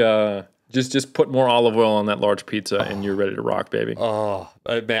think just put more olive oil on that large pizza, and you're ready to rock, baby. Oh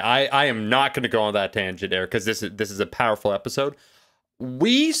man, I am not going to go on that tangent there because this is a powerful episode.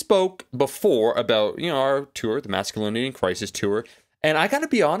 We spoke before about our tour, the Masculinity in Crisis tour. And I got to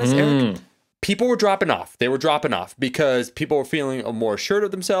be honest, Eric, people were dropping off. They were dropping off because people were feeling more assured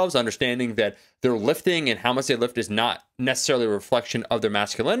of themselves, understanding that their lifting and how much they lift is not necessarily a reflection of their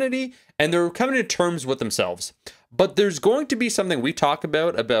masculinity, and they're coming to terms with themselves. But there's going to be something we talk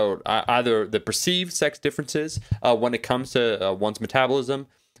about either the perceived sex differences when it comes to one's metabolism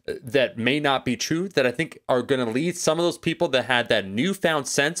that may not be true, that I think are going to lead some of those people that had that newfound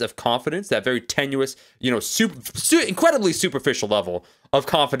sense of confidence, that very tenuous, incredibly superficial level of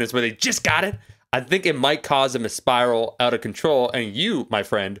confidence where they just got it. I think it might cause them to spiral out of control. And you, my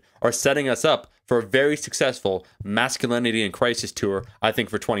friend, are setting us up for a very successful Masculinity in Crisis tour, I think,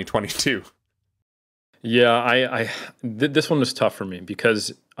 for 2022. Yeah, this one was tough for me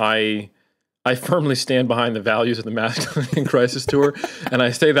because I firmly stand behind the values of the Masculinity in Crisis tour, and I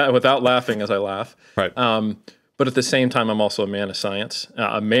say that without laughing as I laugh. Right. But at the same time, I'm also a man of science,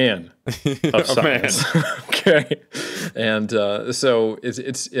 a man of science. Okay. And so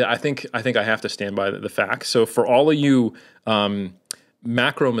it's. I think I have to stand by the facts. So for all of you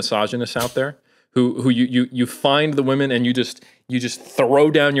macro misogynists out there, who you find the women and you just throw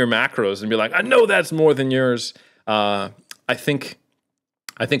down your macros and be like, I know that's more than yours. I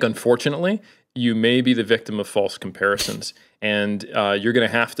think unfortunately, you may be the victim of false comparisons, and you're going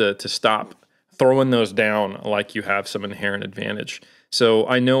to have to stop throwing those down like you have some inherent advantage. So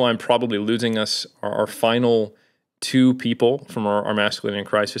I know I'm probably losing us our final 2 people from our Masculinity in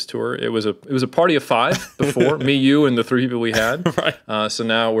Crisis tour. It was a party of 5 before, me, you, and the 3 people we had. Right. So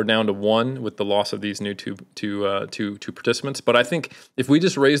now we're down to 1 with the loss of these new two participants. But I think if we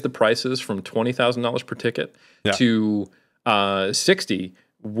just raise the prices from $20,000 per ticket to 60,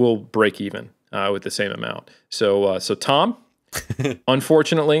 we'll break even with the same amount. So Tom,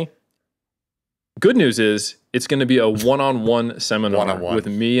 unfortunately, good news is it's going to be a one-on-one seminar with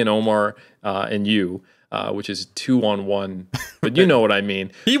me and Omar and you. which is 2-on-1. But you know what I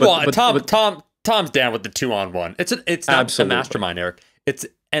mean. Tom's down with the 2-on-1. It's not Absolutely. a mastermind, Eric. It's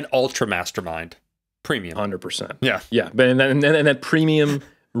an ultra mastermind. Premium. 100%. Yeah. Yeah. But and that premium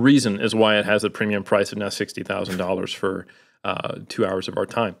reason is why it has a premium price of now $60,000 for 2 hours of our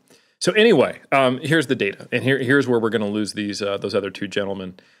time. So anyway, here's the data, and here's where we're going to lose those other two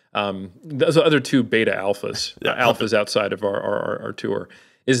gentlemen, those other two beta alphas, alphas outside of our tour,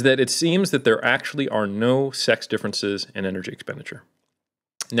 is that it seems that there actually are no sex differences in energy expenditure.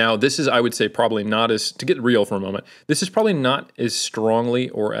 Now, this is, I would say, probably not as, to get real for a moment, this is probably not as strongly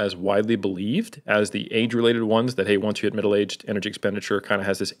or as widely believed as the age-related ones that, hey, once you hit middle-aged, energy expenditure kind of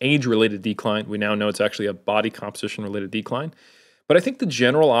has this age-related decline. We now know it's actually a body composition-related decline. But I think the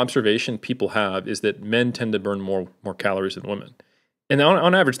general observation people have is that men tend to burn more calories than women. And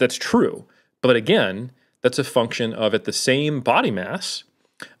on average, that's true. But again, that's a function of at the same body mass,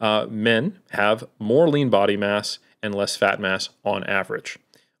 men have more lean body mass and less fat mass on average.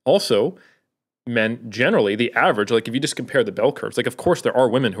 Also, men generally, the average, like if you just compare the bell curves, like of course there are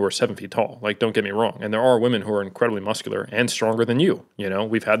women who are 7 feet tall, like don't get me wrong. And there are women who are incredibly muscular and stronger than you. You know,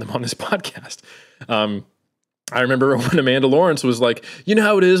 we've had them on this podcast. I remember when Amanda Lawrence was like, you know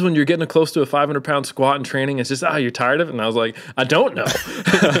how it is when you're getting close to a 500-pound squat in training, it's just, you're tired of it? And I was like, I don't know.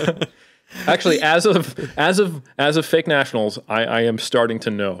 Actually, as of Fake Nationals, I am starting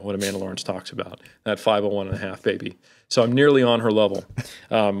to know what Amanda Lawrence talks about, that 501.5 baby. So I'm nearly on her level,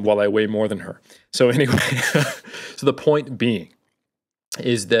 while I weigh more than her. So anyway, so the point being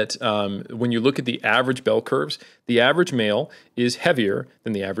is that when you look at the average bell curves, the average male is heavier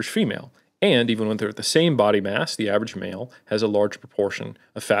than the average female. And even when they're at the same body mass, the average male has a larger proportion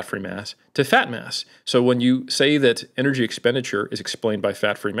of fat-free mass to fat mass. So when you say that energy expenditure is explained by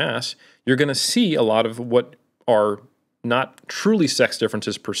fat-free mass, you're going to see a lot of what are not truly sex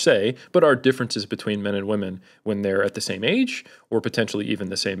differences per se, but are differences between men and women when they're at the same age or potentially even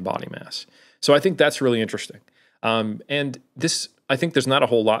the same body mass. So I think that's really interesting. And this, I think there's not a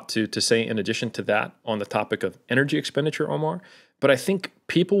whole lot to say in addition to that on the topic of energy expenditure, Omar. But I think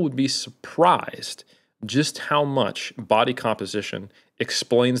people would be surprised just how much body composition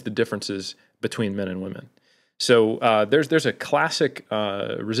explains the differences between men and women. So there's a classic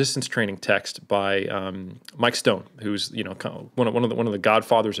resistance training text by Mike Stone, who's one of the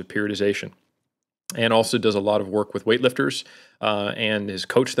godfathers of periodization, and also does a lot of work with weightlifters and has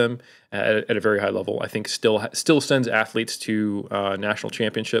coached them at a very high level. I think still sends athletes to national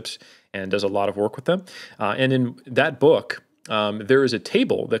championships and does a lot of work with them. And in that book, there is a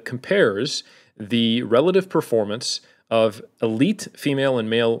table that compares the relative performance of elite female and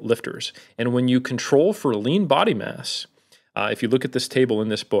male lifters. And when you control for lean body mass, if you look at this table in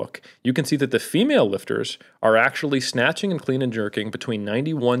this book, you can see that the female lifters are actually snatching and clean and jerking between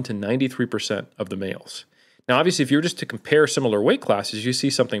 91 to 93% of the males. Now, obviously, if you're just to compare similar weight classes, you see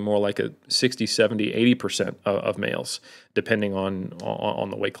something more like a 60, 70, 80% of males, depending on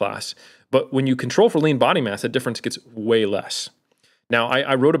the weight class. But when you control for lean body mass, that difference gets way less. Now,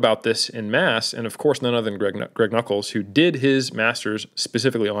 I wrote about this in Mass, and of course, none other than Greg Nuckols, who did his master's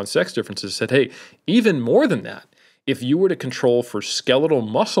specifically on sex differences, said, hey, even more than that, if you were to control for skeletal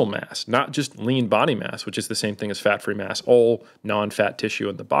muscle mass, not just lean body mass, which is the same thing as fat-free mass, all non-fat tissue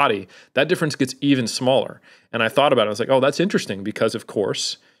in the body, that difference gets even smaller. And I thought about it. I was like, oh, that's interesting because, of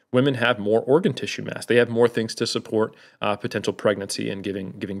course, women have more organ tissue mass. They have more things to support potential pregnancy and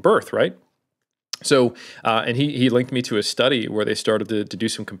giving birth, right? So, and he linked me to a study where they started to do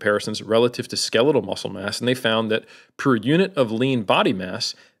some comparisons relative to skeletal muscle mass, and they found that per unit of lean body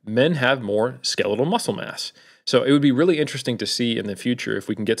mass, men have more skeletal muscle mass. So it would be really interesting to see in the future if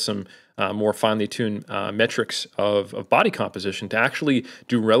we can get some more finely tuned metrics of body composition to actually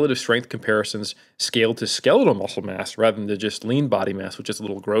do relative strength comparisons scaled to skeletal muscle mass rather than to just lean body mass, which is a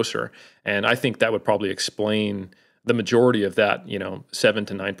little grosser. And I think that would probably explain the majority of that, 7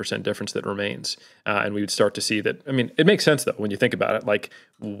 to 9% difference that remains. And we would start to see that. I mean, it makes sense though when you think about it. Like,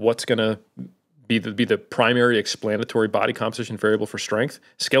 what's going to be the primary explanatory body composition variable for strength?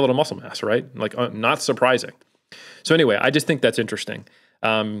 Skeletal muscle mass, right? Like, not surprising. So anyway, I just think that's interesting.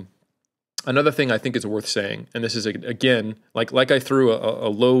 Another thing I think is worth saying, and this is again, like I threw a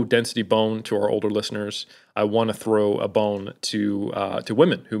low density bone to our older listeners, I want to throw a bone to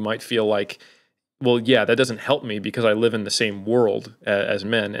women who might feel like, well, yeah, that doesn't help me because I live in the same world as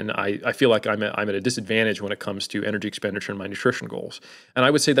men, and I feel like I'm at a disadvantage when it comes to energy expenditure and my nutrition goals. And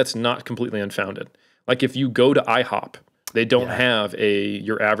I would say that's not completely unfounded. Like if you go to IHOP, they don't have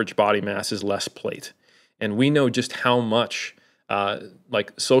your average body mass is less plate. And we know just how much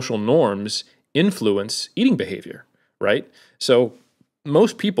social norms influence eating behavior, right? So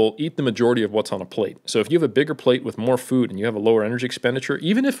most people eat the majority of what's on a plate. So if you have a bigger plate with more food and you have a lower energy expenditure,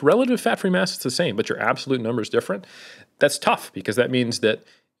 even if relative fat-free mass is the same, but your absolute number is different, that's tough because that means that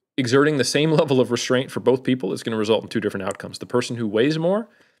exerting the same level of restraint for both people is going to result in two different outcomes. The person who weighs more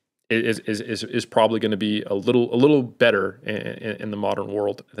is probably going to be a little better in the modern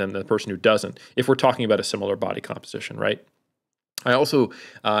world than the person who doesn't, if we're talking about a similar body composition, right? I also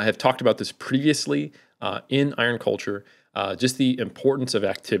have talked about this previously in Iron Culture, just the importance of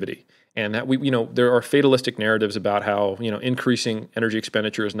activity. And that there are fatalistic narratives about how, increasing energy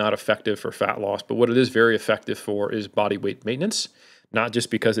expenditure is not effective for fat loss, but what it is very effective for is body weight maintenance, not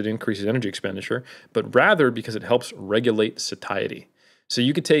just because it increases energy expenditure, but rather because it helps regulate satiety. So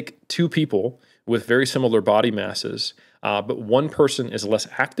you could take two people with very similar body masses, but one person is less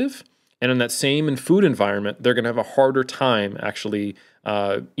active, and in that same food environment, they're going to have a harder time actually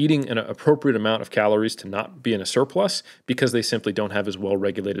eating an appropriate amount of calories to not be in a surplus because they simply don't have as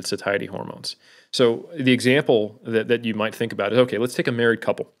well-regulated satiety hormones. So the example that you might think about is, okay, let's take a married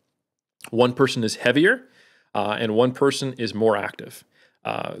couple. One person is heavier and one person is more active.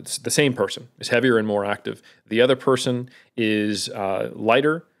 The same person is heavier and more active. The other person is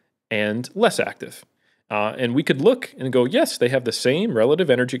lighter and less active. And we could look and go, yes, they have the same relative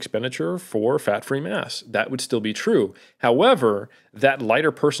energy expenditure for fat-free mass. That would still be true. However, that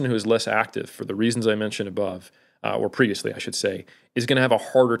lighter person who is less active, for the reasons I mentioned above, or previously, I should say, is going to have a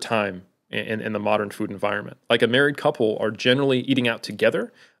harder time in the modern food environment. Like a married couple are generally eating out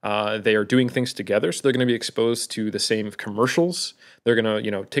together. They are doing things together, so they're going to be exposed to the same commercials. They're going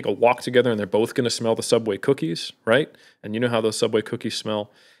to, take a walk together, and they're both going to smell the Subway cookies, right? And you know how those Subway cookies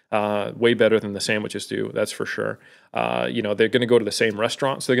smell. Way better than the sandwiches do, that's for sure. They're going to go to the same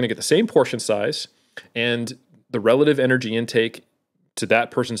restaurant, so they're going to get the same portion size, and the relative energy intake to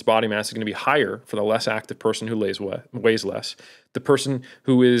that person's body mass is going to be higher for the less active person who weighs less. The person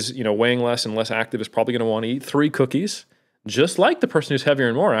who is weighing less and less active is probably going to want to eat 3 cookies, just like the person who's heavier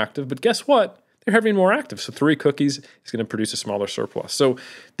and more active. But guess what? They're heavier and more active, so 3 cookies is going to produce a smaller surplus. So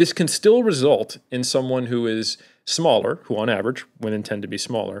this can still result in someone who is smaller, who on average women tend to be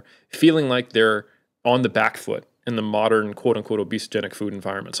smaller, feeling like they're on the back foot in the modern quote-unquote obesogenic food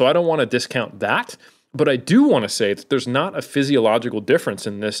environment. So I don't want to discount that, but I do want to say that there's not a physiological difference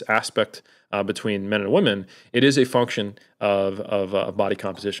in this aspect between men and women. It is a function of body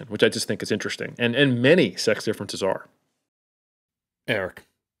composition, which I just think is interesting. And many sex differences are. Eric,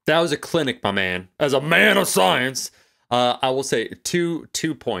 that was a clinic, my man. As a man of science, I will say two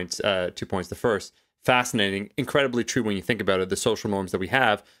points. The first, fascinating, incredibly true when you think about it, the social norms that we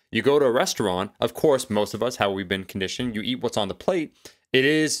have. You go to a restaurant, of course, most of us, how we've been conditioned, you eat what's on the plate. It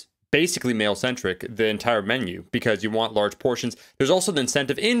is basically male-centric, the entire menu, because you want large portions. There's also the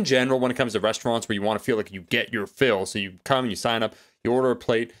incentive in general when it comes to restaurants where you want to feel like you get your fill. So you come, you sign up, you order a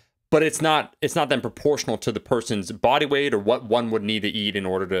plate, but it's not then proportional to the person's body weight or what one would need to eat in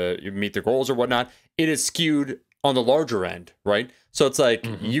order to meet their goals or whatnot. It is skewed on the larger end, right? So it's like,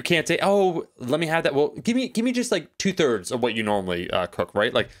 you can't say, oh, let me have that. Well, give me just like 2/3 of what you normally cook,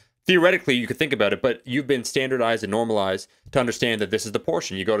 right? Like theoretically, you could think about it, but you've been standardized and normalized to understand that this is the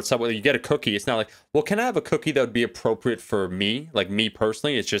portion. You go to Subway, you get a cookie. It's not like, well, can I have a cookie that would be appropriate for me, like me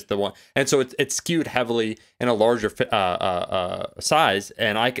personally? It's just the one. And so it's skewed heavily in a larger size.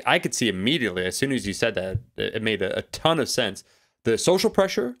 And I could see immediately, as soon as you said that, it made a ton of sense. The social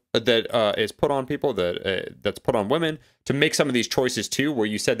pressure that is put on people, that's put on women to make some of these choices too, where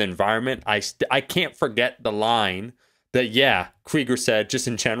you said the environment. I can't forget the line that, Krieger said, just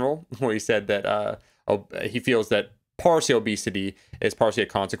in general, where he said that he feels that partially obesity is partially a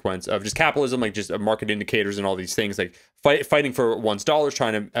consequence of just capitalism, like just market indicators and all these things, like fighting for one's dollars,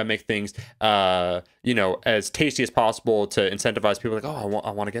 trying to make things, as tasty as possible to incentivize people like, oh,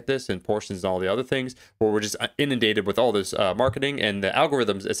 I want to get this in portions and all the other things, where we're just inundated with all this marketing and the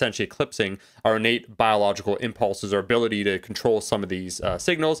algorithms essentially eclipsing our innate biological impulses, our ability to control some of these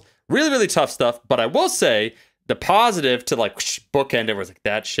signals. Really, really tough stuff. But I will say the positive to like bookend it was like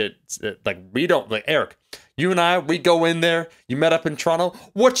that shit. Like we don't like Eric. You and I, we go in there. You met up in Toronto.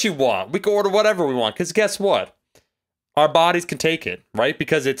 What you want? We can order whatever we want. Because guess what? Our bodies can take it, right?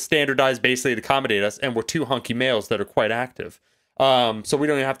 Because it's standardized basically to accommodate us. And we're 2 hunky males that are quite active. So we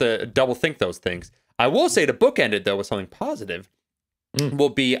don't even have to double think those things. I will say to bookend it, though, with something positive will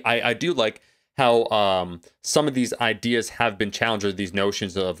be, I do like how some of these ideas have been challenged, or these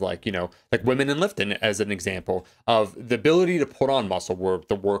notions of like women in lifting as an example of the ability to put on muscle, where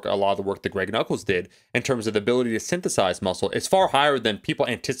a lot of the work that Greg Knuckles did in terms of the ability to synthesize muscle is far higher than people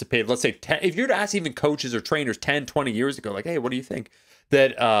anticipated. Let's say if you're to ask even coaches or trainers 10, 20 years ago, like, hey, what do you think?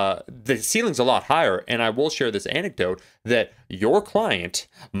 that the ceiling's a lot higher. And I will share this anecdote that your client,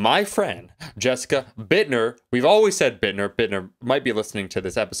 my friend, Jessica Bittner, we've always said Bittner. Bittner might be listening to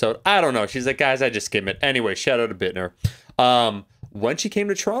this episode. I don't know. She's like, guys, I just skim it. Anyway, shout out to Bittner. When she came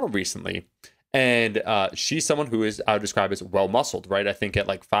to Toronto recently, and she's someone who is, I would describe as well muscled, right? I think at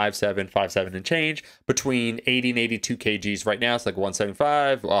like 5'7" and change, between 80 and 82 kgs. Right now, it's like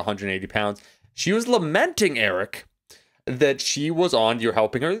 175, 180 pounds. She was lamenting, Eric, that she was on, you're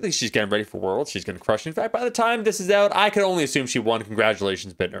helping her. She's getting ready for Worlds. She's going to crush it. In fact, by the time this is out, I can only assume she won.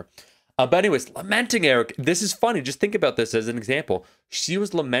 Congratulations, Bittner. But anyways, lamenting, Eric, this is funny. Just think about this as an example. She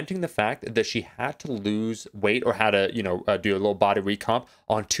was lamenting the fact that she had to lose weight or had to, do a little body recomp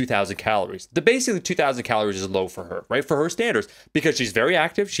on 2,000 calories. Basically 2,000 calories is low for her, right? For her standards, because she's very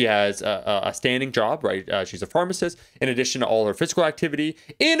active. She has a standing job, right? She's a pharmacist, in addition to all her physical activity,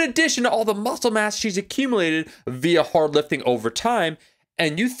 in addition to all the muscle mass she's accumulated via hard lifting over time.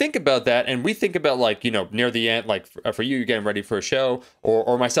 And you think about that, and we think about, like, near the end, like for you, you're getting ready for a show,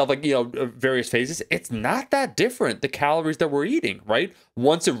 or myself, like, various phases. It's not that different, the calories that we're eating, right?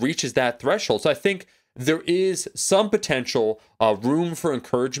 Once it reaches that threshold. So I think there is some potential room for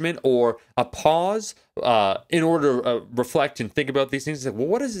encouragement or a pause in order to reflect and think about these things. Like, well,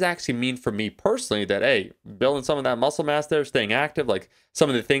 what does this actually mean for me personally? That, hey, building some of that muscle mass there, staying active, like some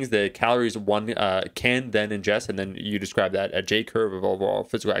of the things that calories one can then ingest, and then you describe that a J curve of overall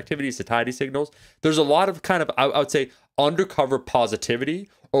physical activity, satiety signals. There's a lot of kind of, I would say, undercover positivity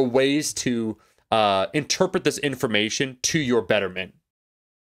or ways to interpret this information to your betterment.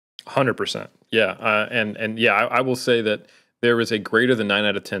 100%. Yeah. And yeah, I will say that there is a greater than 9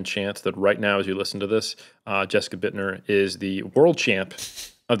 out of 10 chance that right now, as you listen to this, Jessica Bittner is the world champ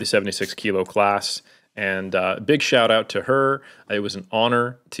of the 76 kilo class. And big shout out to her. It was an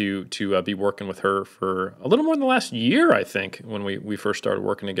honor to be working with her for a little more than the last year, I think, when we first started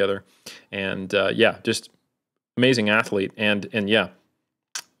working together. And yeah, just amazing athlete. And yeah,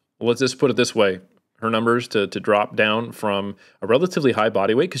 let's just put it this way. Her numbers to drop down from a relatively high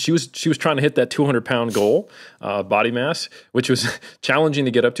body weight, because she was trying to hit that 200-pound goal body mass, which was challenging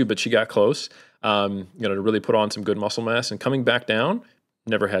to get up to, but she got close. To really put on some good muscle mass, and coming back down,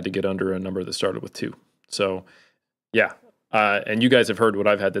 never had to get under a number that started with 2. So, yeah. And you guys have heard what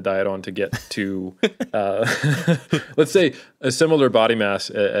I've had to diet on to get to, let's say, a similar body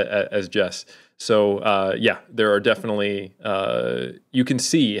mass as Jess. So, yeah, there are definitely, you can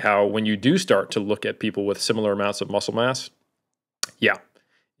see how when you do start to look at people with similar amounts of muscle mass, yeah,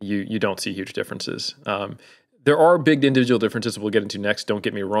 you don't see huge differences. There are big individual differences we'll get into next, don't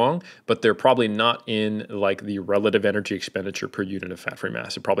get me wrong, but they're probably not in like the relative energy expenditure per unit of fat-free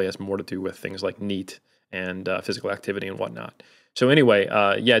mass. It probably has more to do with things like NEAT and physical activity and whatnot. So anyway,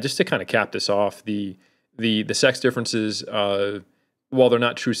 yeah, just to kind of cap this off, the sex differences, while they're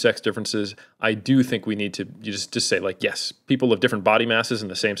not true sex differences, I do think we need to just say, like, yes, people of different body masses in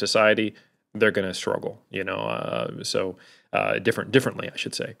the same society, they're going to struggle, differently, I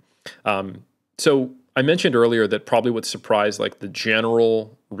should say. So I mentioned earlier that probably what surprised like the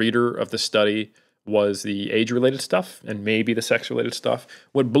general reader of the study was the age-related stuff and maybe the sex-related stuff.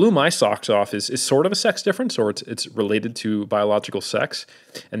 What blew my socks off is sort of a sex difference, or it's related to biological sex,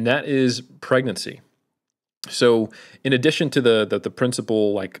 and that is pregnancy. So in addition to the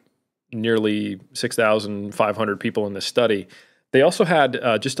principal, like nearly 6,500 people in this study, they also had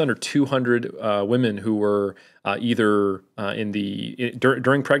just under 200 women who were either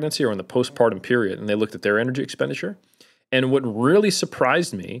during pregnancy or in the postpartum period, and they looked at their energy expenditure. And what really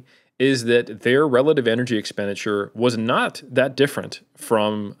surprised me is that their relative energy expenditure was not that different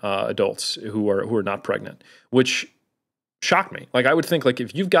from adults who are not pregnant, which shocked me. Like, I would think, like,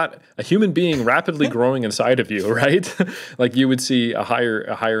 if you've got a human being rapidly growing inside of you, right? Like, you would see a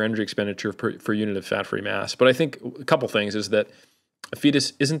higher energy expenditure per unit of fat-free mass. But I think a couple things is that a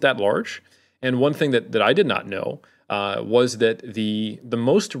fetus isn't that large. And one thing that I did not know was that the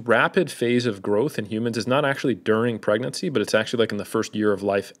most rapid phase of growth in humans is not actually during pregnancy, but it's actually like in the first year of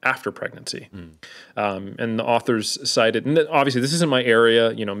life after pregnancy. And the authors cited, and obviously this isn't my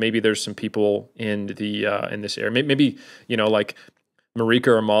area. Maybe there's some people in this area. Maybe like Marika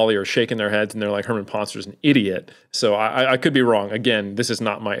or Molly are shaking their heads and they're like, Herman Ponster's an idiot. So I could be wrong. Again, this is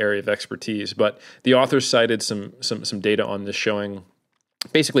not my area of expertise, but the authors cited some data on this showing,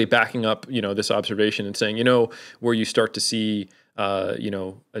 basically backing up, this observation and saying, where you start to see, a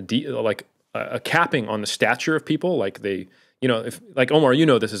capping on the stature of people, like they, if like Omar,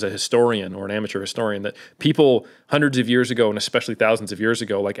 this as a historian or an amateur historian, that people hundreds of years ago and especially thousands of years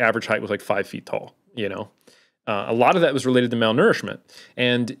ago, like average height was like 5 feet tall. A lot of that was related to malnourishment,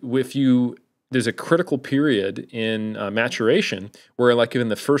 and if you there's a critical period in maturation where, like, in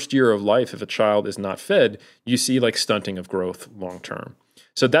the first year of life, if a child is not fed, you see like stunting of growth long term.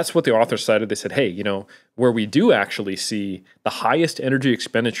 So that's what the authors cited. They said, hey, where we do actually see the highest energy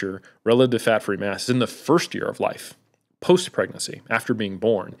expenditure relative to fat-free mass is in the first year of life, post-pregnancy, after being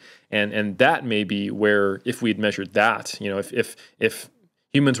born. And that may be where, if we'd measured that, if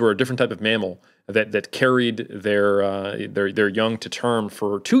humans were a different type of mammal that carried their young to term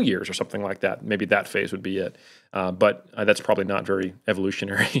for 2 years or something like that, maybe that phase would be it. But that's probably not very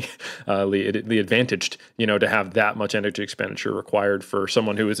evolutionarily advantaged, to have that much energy expenditure required for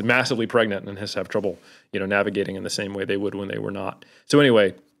someone who is massively pregnant and has to have trouble, navigating in the same way they would when they were not. So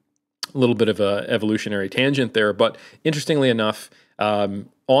anyway, a little bit of a evolutionary tangent there, but interestingly enough, on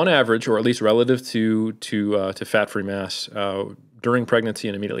average, or at least relative to fat-free mass, during pregnancy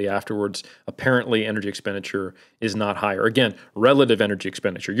and immediately afterwards, apparently energy expenditure is not higher. Again, relative energy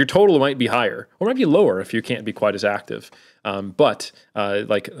expenditure. Your total might be higher or might be lower if you can't be quite as active. But I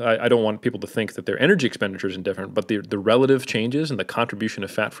don't want people to think that their energy expenditure is indifferent, but the relative changes and the contribution of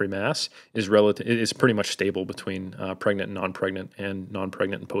fat-free mass is pretty much stable between pregnant and non-pregnant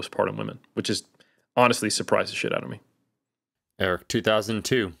and postpartum women, which is honestly surprised the shit out of me. Eric,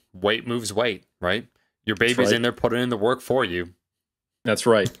 2002, weight moves weight, right? Your baby's in there putting in the work for you. That's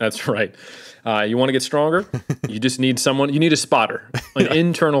right. That's right. You want to get stronger? You just need someone. You need a spotter, an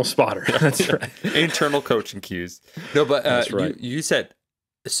internal spotter. That's right. Internal coaching cues. No, but That's right. You said,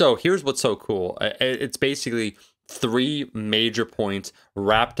 so here's what's so cool. It's basically 3 major points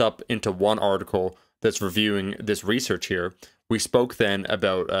wrapped up into one article that's reviewing this research here. We spoke then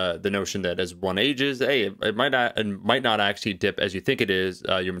about the notion that as one ages, hey, it might not actually dip as you think it is,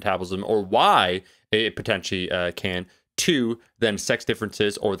 your metabolism, or why it potentially can. 2, then sex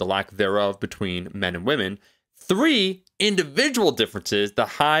differences or the lack thereof between men and women. 3, individual differences, the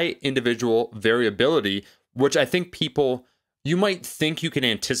high individual variability, which I think you might think you can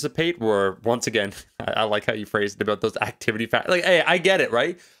anticipate, where, once again, I like how you phrased it about those activity factors. Like, hey, I get it,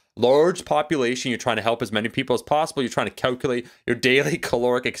 right? Large population, you're trying to help as many people as possible. You're trying to calculate your daily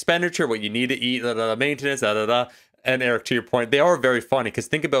caloric expenditure, what you need to eat, maintenance, And Eric, to your point, they are very funny, because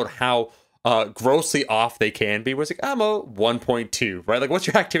think about how grossly off they can be. Was like, I'm a 1.2, right? Like, what's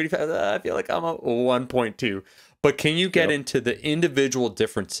your activity? I feel like I'm a 1.2. But can you get into the individual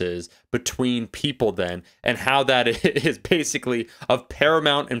differences between people then, and how that is basically of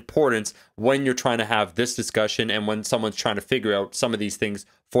paramount importance when you're trying to have this discussion and when someone's trying to figure out some of these things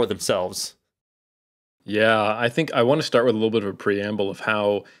for themselves? Yeah, I think I want to start with a little bit of a preamble of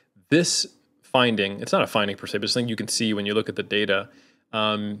how this finding, it's not a finding per se, but it's something you can see when you look at the data.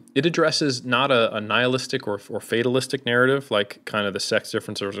 It addresses not a nihilistic or fatalistic narrative, like kind of the sex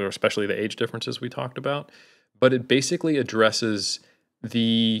differences or especially the age differences we talked about, but it basically addresses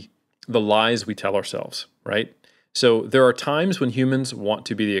the lies we tell ourselves, right? So there are times when humans want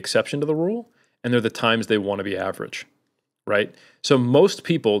to be the exception to the rule, and there are the times they want to be average, right? So most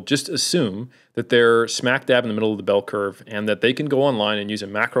people just assume that they're smack dab in the middle of the bell curve and that they can go online and use a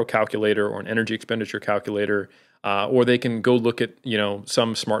macro calculator or an energy expenditure calculator, or they can go look at,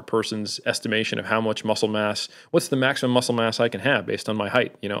 some smart person's estimation of how much muscle mass, what's the maximum muscle mass I can have based on my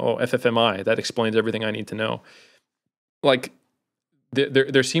height, FFMI, that explains everything I need to know. Like,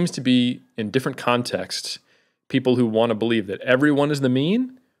 there seems to be, in different contexts, people who want to believe that everyone is the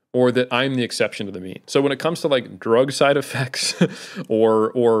mean or that I'm the exception to the mean. So when it comes to like drug side effects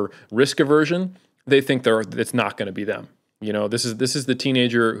or risk aversion, they think it's not going to be them. This is the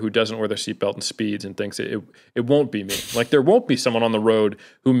teenager who doesn't wear their seatbelt and speeds and thinks it won't be me. Like, there won't be someone on the road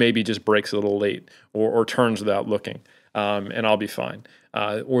who maybe just brakes a little late or turns without looking, and I'll be fine.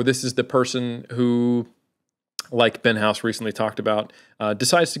 Or this is the person who, like Ben House recently talked about,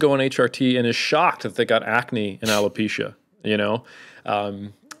 decides to go on HRT and is shocked that they got acne and alopecia.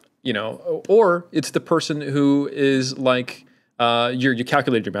 Or it's the person who is like, you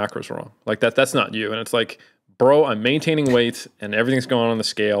calculated your macros wrong. Like that's not you, and it's like, bro, I'm maintaining weight and everything's going on the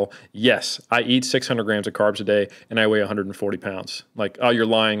scale. Yes, I eat 600 grams of carbs a day and I weigh 140 pounds. Like, oh, you're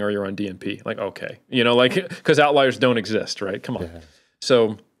lying or you're on DNP. Like, okay. Because outliers don't exist, right? Come on. Yeah.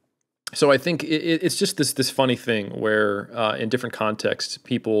 So I think it's just this funny thing where in different contexts,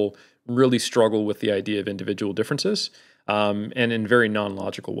 people really struggle with the idea of individual differences, and in very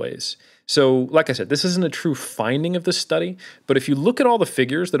non-logical ways. So, like I said, this isn't a true finding of this study, but if you look at all the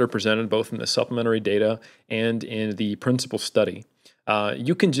figures that are presented both in the supplementary data and in the principal study,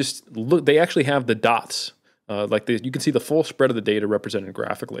 you can just look. They actually have the dots. You can see the full spread of the data represented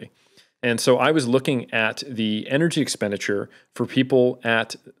graphically. And so I was looking at the energy expenditure for people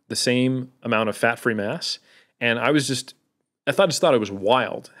at the same amount of fat-free mass, and I was just just thought it was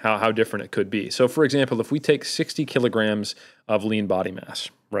wild how different it could be. So for example, if we take 60 kilograms of lean body mass,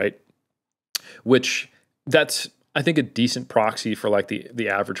 right? Which that's, I think, a decent proxy for like the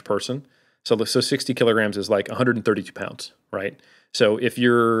average person. So 60 kilograms is like 132 pounds, right? So if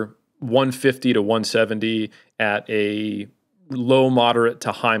you're 150 to 170 at a low moderate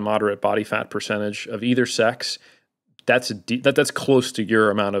to high moderate body fat percentage of either sex, that's close to your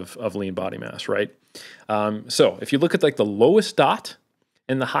amount of lean body mass, right? So if you look at like the lowest dot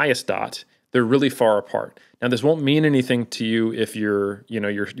and the highest dot, they're really far apart. Now, this won't mean anything to you if you're,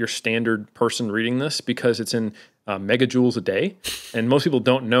 your standard person reading this, because it's in megajoules a day, and most people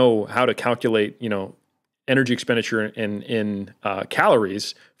don't know how to calculate, energy expenditure in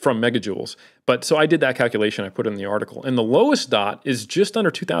calories from megajoules. But so I did that calculation. I put it in the article, and the lowest dot is just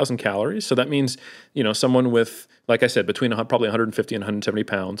under 2,000 calories. So that means, someone with, like I said, between probably 150 and 170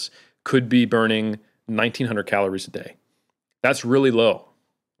 pounds could be burning 1,900 calories a day. That's really low.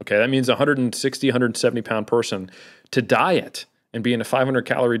 Okay, that means a 160, 170 pound person to diet and be in a 500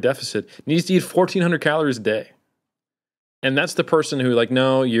 calorie deficit needs to eat 1,400 calories a day. And that's the person who, like,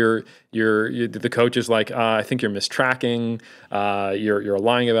 no, the coach is like, I think you're mistracking, you're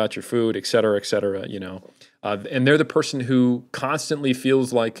lying about your food, et cetera, and they're the person who constantly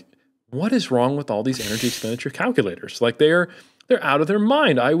feels like, what is wrong with all these energy expenditure calculators? Like they're out of their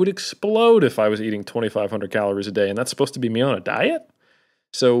mind. I would explode if I was eating 2,500 calories a day, and that's supposed to be me on a diet.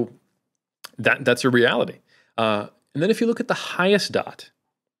 So that's a reality. And then if you look at the highest dot,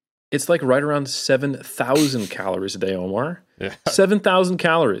 it's like right around 7,000 calories a day, Omar. Yeah. 7,000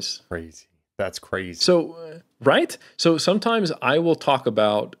 calories. Crazy. That's crazy. So, right? So sometimes I will talk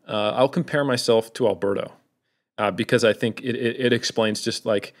about, I'll compare myself to Alberto because I think it explains just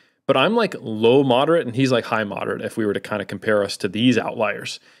like, but I'm like low moderate and he's like high moderate if we were to kind of compare us to these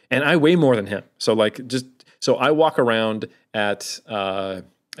outliers. And I weigh more than him. So so I walk around at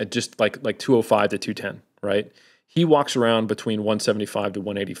just like 205 to 210, right? He walks around between 175 to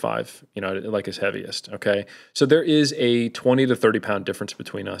 185, like his heaviest, okay? So there is a 20 to 30 pound difference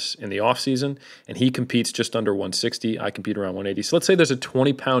between us in the off season, and he competes just under 160. I compete around 180. So let's say there's a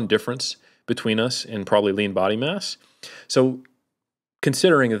 20 pound difference between us in probably lean body mass. So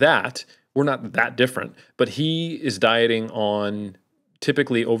considering that, we're not that different, but he is dieting on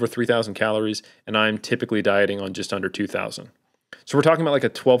typically over 3,000 calories, and I'm typically dieting on just under 2,000. So we're talking about like a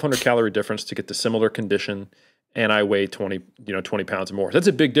 1,200 calorie difference to get the similar condition, and I weigh 20 pounds more. That's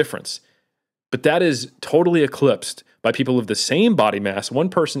a big difference. But that is totally eclipsed by people of the same body mass, one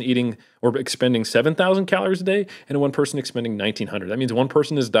person eating or expending 7,000 calories a day and one person expending 1,900. That means one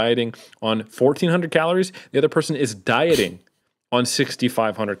person is dieting on 1,400 calories, the other person is dieting on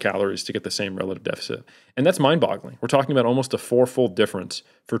 6,500 calories to get the same relative deficit. And that's mind-boggling. We're talking about almost a fourfold difference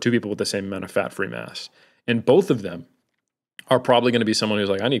for two people with the same amount of fat-free mass. And both of them are probably going to be someone who's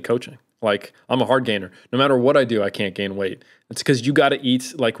like, I need coaching. Like, I'm a hard gainer. No matter what I do, I can't gain weight. It's because you got to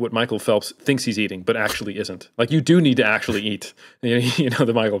eat like what Michael Phelps thinks he's eating, but actually isn't. Like, you do need to actually eat,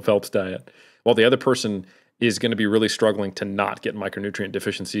 the Michael Phelps diet. While the other person is going to be really struggling to not get micronutrient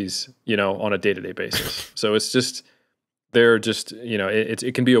deficiencies, on a day-to-day basis. So it's just, they're just,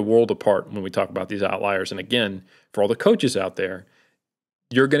 it can be a world apart when we talk about these outliers. And again, for all the coaches out there,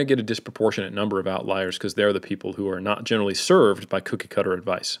 you're going to get a disproportionate number of outliers because they're the people who are not generally served by cookie cutter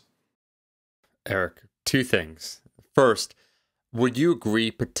advice. Eric, two things. First, would you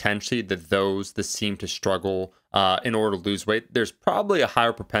agree potentially that those that seem to struggle in order to lose weight, there's probably a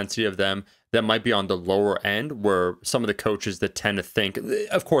higher propensity of them that might be on the lower end, where some of the coaches that tend to think,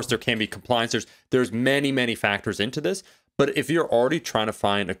 of course, there can be compliance. There's many, many factors into this. But if you're already trying to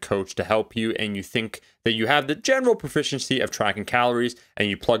find a coach to help you and you think that you have the general proficiency of tracking calories and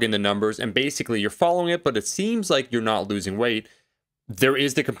you plug in the numbers and basically you're following it, but it seems like you're not losing weight, there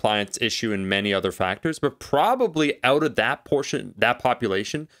is the compliance issue and many other factors. But probably out of that portion, that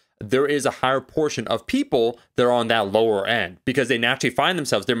population, there is a higher portion of people that are on that lower end because they naturally find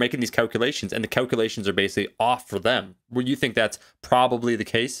themselves, they're making these calculations and the calculations are basically off for them. Would you think that's probably the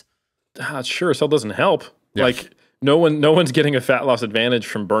case? Sure, so it doesn't help. Yeah. Like, no one's getting a fat loss advantage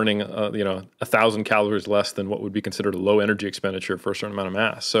from burning, 1,000 calories less than what would be considered a low energy expenditure for a certain amount of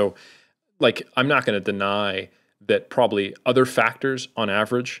mass. So, like, I'm not going to deny that probably other factors on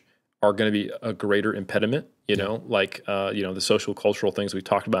average are going to be a greater impediment, the social cultural things we've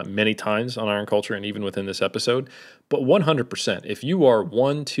talked about many times on Iron Culture and even within this episode. But 100%, if you are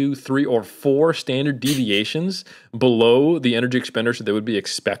 1, 2, 3, or 4 standard deviations below the energy expenditure that would be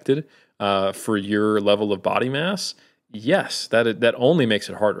expected for your level of body mass, yes, that only makes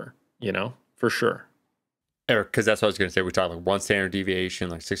it harder, for sure. Eric, because that's what I was going to say. We talked like one standard deviation,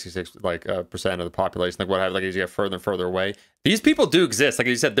 like 66 percent of the population, like what have like as you get further and further away. These people do exist. Like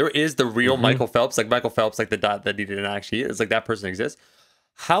you said, there is the real Michael Phelps, like Michael Phelps, like the dot that he didn't actually eat. It's like that person exists.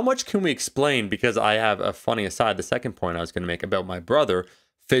 How much can we explain? Because I have a funny aside, the second point I was going to make about my brother,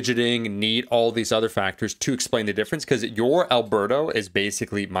 fidgeting, neat, all these other factors to explain the difference. Because your Alberto is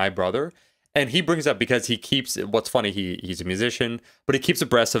basically my brother. And he brings up because he keeps what's funny. He's a musician, but he keeps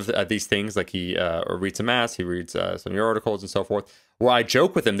abreast of these things. Like he reads some mass, he reads some of your articles and so forth. Where I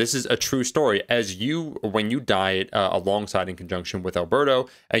joke with him, this is a true story. When you diet alongside in conjunction with Alberto,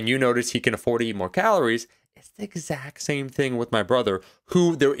 and you notice he can afford to eat more calories, it's the exact same thing with my brother,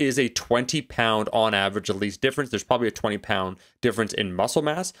 who there is a 20-pound on average at least difference. There's probably a 20-pound difference in muscle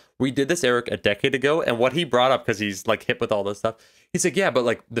mass. We did this, Eric, a decade ago, and what he brought up, because he's like hip with all this stuff, he's like, yeah, but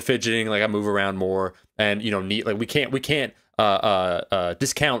like the fidgeting, like I move around more, and neat, like we can't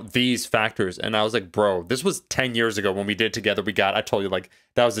discount these factors. And I was like, bro, this was 10 years ago when we did together. I told you, like,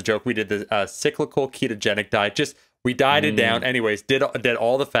 that was the joke. We did the cyclical ketogenic diet. We dieted down. Anyways, did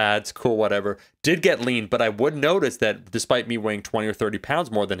all the fads, cool, whatever. Did get lean, but I would notice that despite me weighing 20 or 30 pounds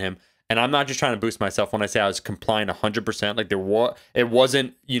more than him, and I'm not just trying to boost myself when I say I was compliant 100%. Like it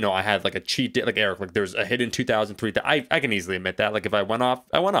wasn't, I had like a cheat day, like Eric, like there's a hidden 2003. I can easily admit that. Like if I went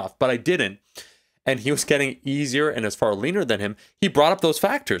off, but I didn't. And he was getting easier and as far leaner than him. He brought up those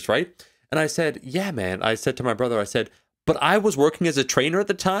factors, right? And I said, yeah, man. I said to my brother, but I was working as a trainer at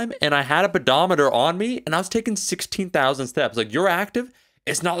the time, and I had a pedometer on me, and I was taking 16,000 steps. Like, you're active.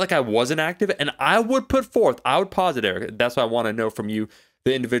 It's not like I wasn't active, and I would posit, Eric. That's what I want to know from you,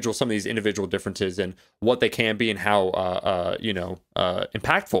 some of these individual differences and what they can be and how,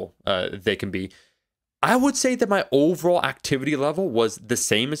 impactful they can be. I would say that my overall activity level was the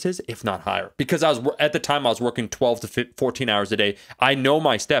same as his, if not higher, because at the time I was working 12 to 14 hours a day. I know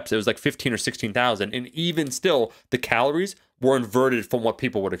my steps. It was like 15 or 16,000. And even still, the calories were inverted from what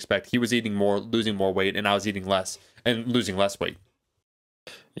people would expect. He was eating more, losing more weight, and I was eating less and losing less weight.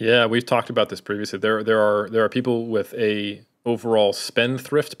 Yeah, we've talked about this previously. There are people with a overall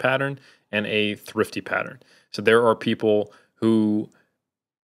spendthrift pattern and a thrifty pattern. So there are people who,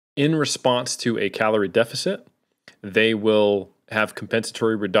 in response to a calorie deficit, they will have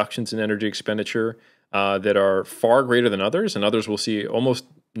compensatory reductions in energy expenditure that are far greater than others, and others will see almost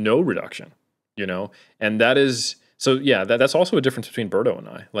no reduction, And that is, so yeah, that's also a difference between Berto and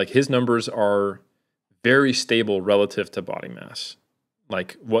I. Like his numbers are very stable relative to body mass.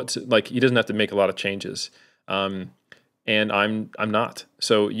 Like he doesn't have to make a lot of changes. And I'm not.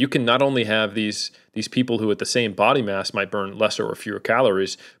 So you can not only have these people who at the same body mass might burn lesser or fewer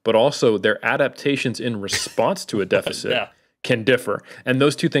calories, but also their adaptations in response to a deficit can differ. And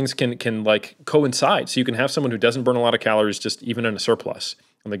those two things can like coincide. So you can have someone who doesn't burn a lot of calories just even in a surplus,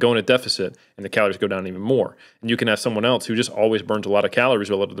 and they go in a deficit and the calories go down even more. And you can have someone else who just always burns a lot of calories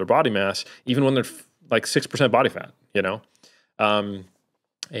relative to their body mass, even when they're like 6% body fat,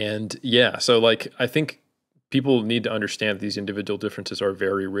 And yeah, so like I think people need to understand these individual differences are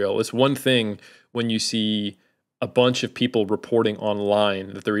very real. It's one thing when you see a bunch of people reporting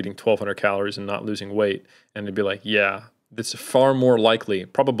online that they're eating 1,200 calories and not losing weight, and they'd be like, yeah, it's far more likely,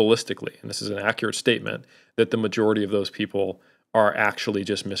 probabilistically, and this is an accurate statement, that the majority of those people are actually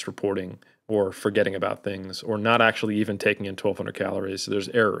just misreporting or forgetting about things or not actually even taking in 1,200 calories. So there's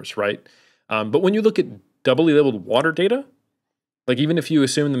errors, right? But when you look at doubly labeled water data, like even if you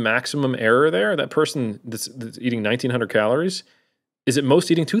assume the maximum error there, that person that's eating 1,900 calories is at most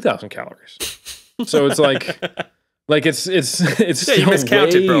eating 2,000 calories. So it's like it's yeah, you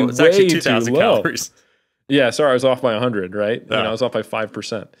miscounted, bro. It's actually 2,000 calories. Yeah, sorry, I was off by 100, right? Yeah. I was off by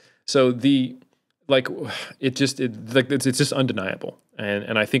 5%. So it's just undeniable,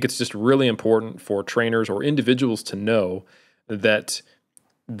 and I think it's just really important for trainers or individuals to know that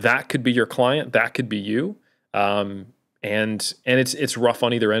could be your client, that could be you. And it's rough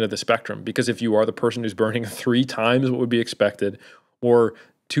on either end of the spectrum, because if you are the person who's burning 3 times what would be expected or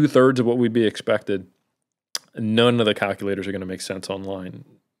 2/3 of what would be expected, none of the calculators are going to make sense online.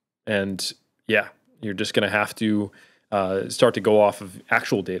 And yeah, you're just going to have to start to go off of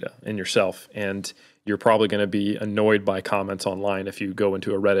actual data in yourself. And you're probably going to be annoyed by comments online if you go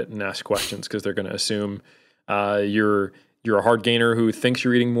into a Reddit and ask questions, because they're going to assume you're a hard gainer who thinks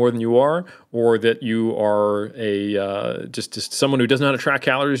you're eating more than you are, or that you are a just someone who doesn't know how to track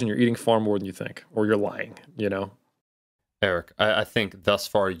calories and you're eating far more than you think, or you're lying, Eric, I think thus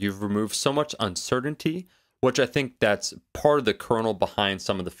far you've removed so much uncertainty, which I think that's part of the kernel behind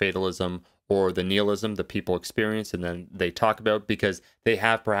some of the fatalism or the nihilism that people experience and then they talk about, because they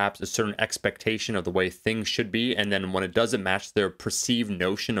have perhaps a certain expectation of the way things should be. And then when it doesn't match their perceived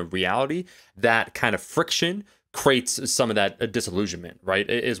notion of reality, that kind of friction creates some of that disillusionment, right?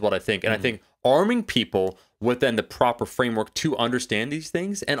 Is what I think. And I think arming people with then the proper framework to understand these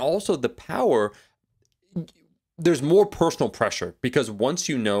things, and also the power, there's more personal pressure, because once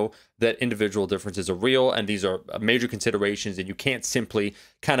you know that individual differences are real and these are major considerations, and you can't simply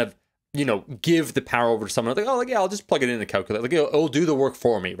kind of, you know, give the power over to someone like, oh, like, yeah, I'll just plug it in the calculator, like it'll do the work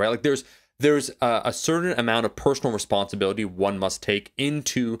for me, right? Like there's a certain amount of personal responsibility one must take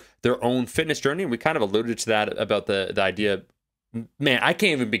into their own fitness journey. And we kind of alluded to that about the idea, man, I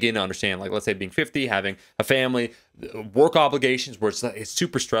can't even begin to understand, like, let's say being 50, having a family, work obligations where it's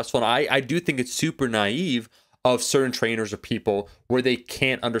super stressful. And I do think it's super naive of certain trainers or people where they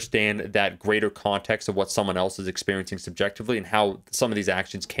can't understand that greater context of what someone else is experiencing subjectively and how some of these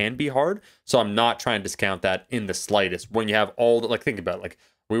actions can be hard. So I'm not trying to discount that in the slightest. When you have all the, like, think about it, like,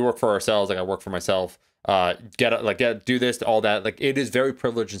 we work for ourselves, like I work for myself, do this, all that. Like, it is very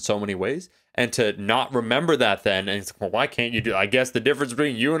privileged in so many ways. And to not remember that then, and it's like, well, why can't you do? I guess the difference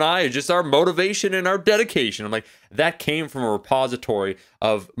between you and I is just our motivation and our dedication. I'm like, that came from a repository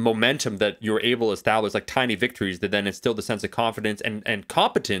of momentum that you're able to establish, like tiny victories that then instilled a sense of confidence and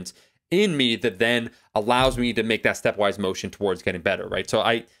competence in me that then allows me to make that stepwise motion towards getting better, right? So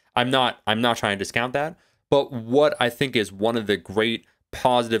I'm not trying to discount that, but what I think is one of the great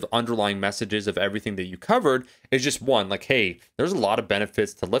positive underlying messages of everything that you covered is just one, like, hey, there's a lot of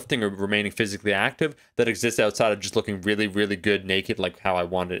benefits to lifting or remaining physically active that exists outside of just looking really, really good naked, like how I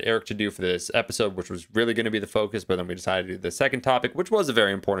wanted Eric to do for this episode, which was really going to be the focus, but then we decided to do the second topic, which was a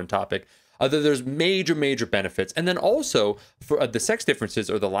very important topic. There's major benefits. And then also for the sex differences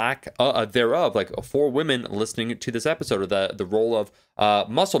or the lack thereof, like for women listening to this episode, or the role of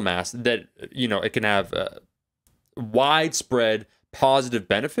muscle mass, that, you know, it can have widespread positive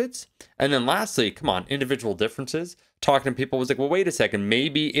benefits. And then lastly, come on, individual differences. Talking to people was like, well, wait a second,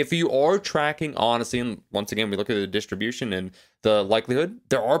 maybe if you are tracking honestly, and once again, we look at the distribution and the likelihood,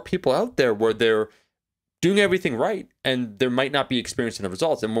 there are people out there where they're doing everything right and there might not be experiencing the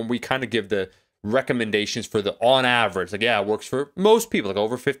results. And when we kind of give the recommendations for the on average, like, yeah, it works for most people, like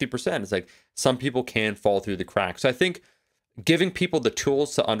over 50%, it's like some people can fall through the cracks. So I think giving people the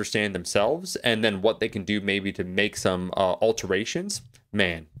tools to understand themselves and then what they can do maybe to make some alterations,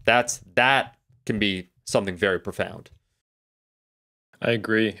 man, that can be something very profound. I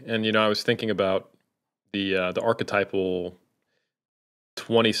agree. And, you know, I was thinking about the archetypal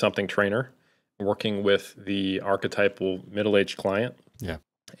 20-something trainer working with the archetypal middle-aged client. Yeah.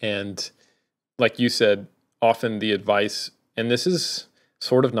 And like you said, often the advice, and this is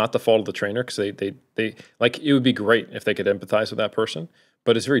sort of not the fault of the trainer, because they like, it would be great if they could empathize with that person,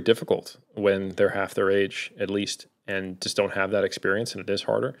 but it's very difficult when they're half their age at least and just don't have that experience, and it is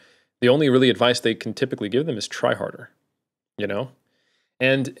harder. The only really advice they can typically give them is try harder, you know?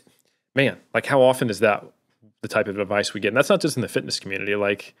 And man, like, how often is that the type of advice we get? And that's not just in the fitness community.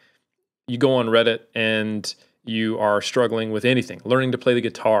 Like, you go on Reddit and you are struggling with anything, learning to play the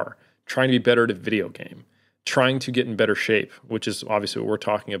guitar, trying to be better at a video game, trying to get in better shape, which is obviously what we're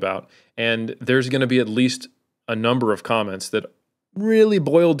talking about. And there's going to be at least a number of comments that really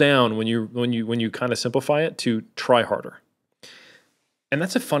boil down when you kind of simplify it to try harder. And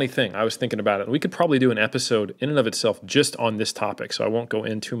that's a funny thing. I was thinking about it. We could probably do an episode in and of itself just on this topic, so I won't go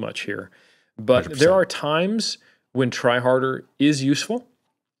in too much here. But 100%. There are times when try harder is useful,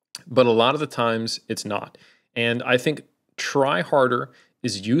 but a lot of the times it's not. And I think try harder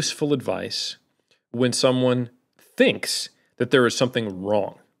is useful advice when someone thinks that there is something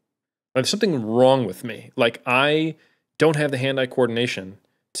wrong. There's something wrong with me. Like, I don't have the hand-eye coordination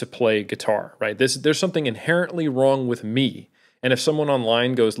to play guitar, right? There's something inherently wrong with me. And if someone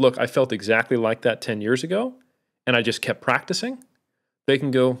online goes, look, I felt exactly like that 10 years ago, and I just kept practicing, they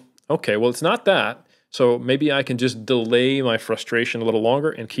can go, okay, well, it's not that. So maybe I can just delay my frustration a little longer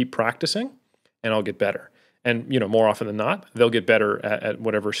and keep practicing, and I'll get better. And, you know, more often than not, they'll get better at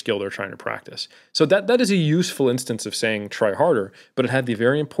whatever skill they're trying to practice. So that is a useful instance of saying try harder, but it had the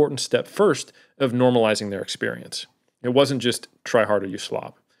very important step first of normalizing their experience. It wasn't just try harder, you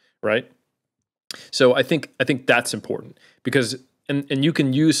slob, right? So I think that's important, because and you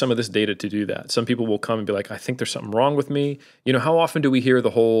can use some of this data to do that. Some people will come and be like, I think there's something wrong with me. You know, how often do we hear the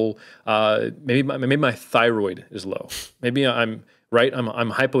whole maybe my thyroid is low. Maybe I'm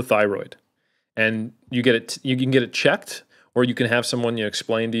hypothyroid. And you can get it checked, or you can have someone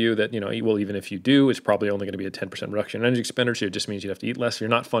explain to you that, you know, well, even if you do, it's probably only going to be a 10% reduction in energy expenditure. It just means you have to eat less. You're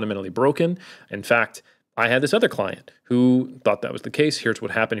not fundamentally broken. In fact, I had this other client who thought that was the case. Here's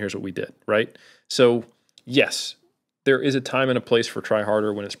what happened. Here's what we did, right? So yes, there is a time and a place for try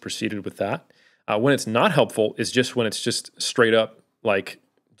harder when it's preceded with that. When it's not helpful is just when it's just straight up like,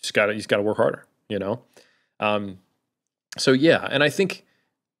 you just gotta work harder, you know? So yeah, and I think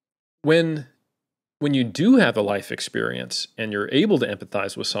when you do have a life experience and you're able to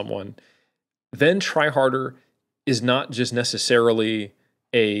empathize with someone, then try harder is not just necessarily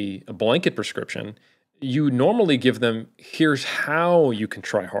a blanket prescription. You normally give them, here's how you can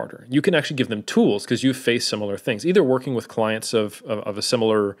try harder. You can actually give them tools because you've faced similar things, either working with clients of a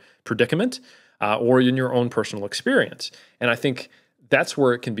similar predicament or in your own personal experience. And I think that's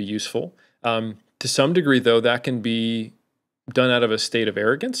where it can be useful. To some degree, though, that can be done out of a state of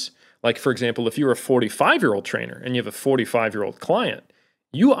arrogance. Like, for example, if you're a 45-year-old trainer and you have a 45-year-old client,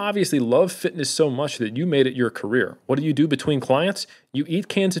 you obviously love fitness so much that you made it your career. What do you do between clients? You eat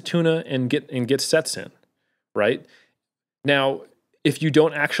cans of tuna and get sets in, right? Now, if you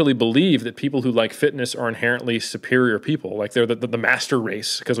don't actually believe that people who like fitness are inherently superior people, like they're the master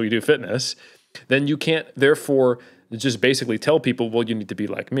race because we do fitness, then you can't therefore just basically tell people, well, you need to be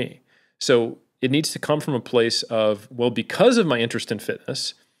like me. So it needs to come from a place of, well, because of my interest in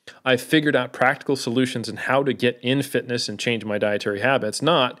fitness, I've figured out practical solutions and how to get in fitness and change my dietary habits.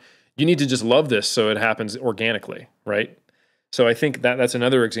 Not, you need to just love this so it happens organically, right? So I think that's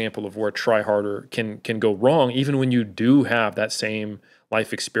another example of where try harder can go wrong, even when you do have that same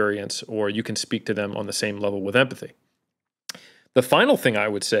life experience or you can speak to them on the same level with empathy. The final thing I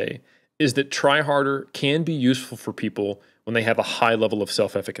would say is that try harder can be useful for people when they have a high level of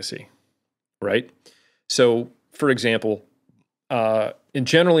self-efficacy, right? So, for example,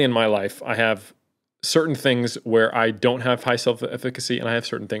 generally in my life, I have certain things where I don't have high self-efficacy, and I have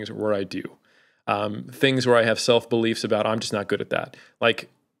certain things where I do. Things where I have self-beliefs about, I'm just not good at that. Like,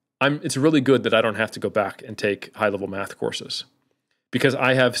 it's really good that I don't have to go back and take high-level math courses because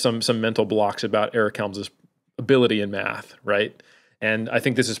I have some mental blocks about Eric Helms' ability in math, right? And I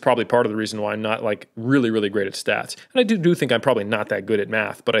think this is probably part of the reason why I'm not like really, really great at stats. And I do think I'm probably not that good at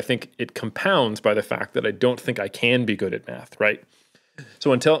math, but I think it compounds by the fact that I don't think I can be good at math, right?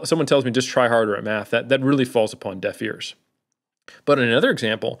 So until someone tells me just try harder at math, that really falls upon deaf ears. But in another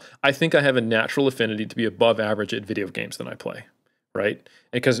example, I think I have a natural affinity to be above average at video games than I play, right?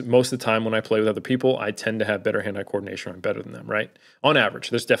 Because most of the time when I play with other people, I tend to have better hand-eye coordination. I'm better than them, right? On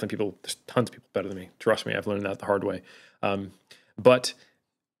average, there's tons of people better than me. Trust me, I've learned that the hard way. But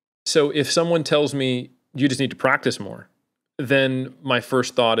so if someone tells me you just need to practice more, then my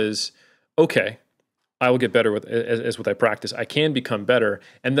first thought is, okay, I will get better as with I practice. I can become better.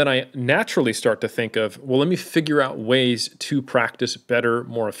 And then I naturally start to think of, well, let me figure out ways to practice better,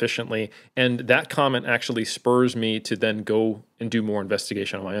 more efficiently. And that comment actually spurs me to then go and do more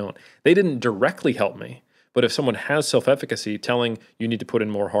investigation on my own. They didn't directly help me, but if someone has self-efficacy telling you need to put in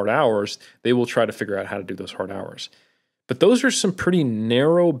more hard hours, they will try to figure out how to do those hard hours. But those are some pretty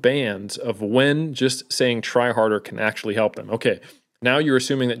narrow bands of when just saying try harder can actually help them. Okay, now you're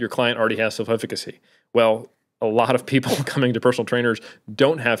assuming that your client already has self-efficacy. Well, a lot of people coming to personal trainers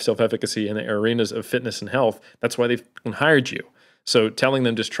don't have self-efficacy in the arenas of fitness and health. That's why they've hired you. So telling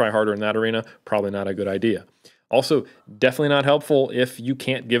them just try harder in that arena, probably not a good idea. Also, definitely not helpful if you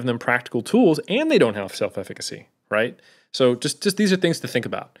can't give them practical tools and they don't have self-efficacy, right? So just these are things to think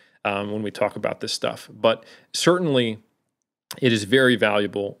about when we talk about this stuff. But certainly, it is very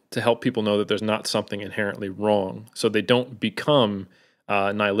valuable to help people know that there's not something inherently wrong, so they don't become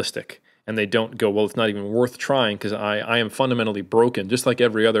nihilistic and they don't go, well, it's not even worth trying because I am fundamentally broken, just like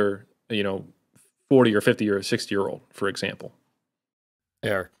every other 40 or 50 or 60-year-old, for example.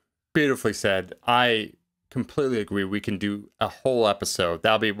 Eric, beautifully said. I completely agree. We can do a whole episode.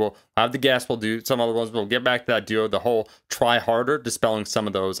 We'll have the guests, we'll do some other ones, we'll get back to that duo, the whole try harder, dispelling some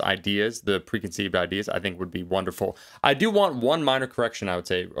of those ideas, the preconceived ideas, I think would be wonderful. I do want one minor correction, I would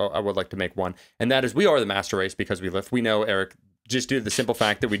say, I would like to make one, and that is we are the master race because we lift. We know, Eric, just due to the simple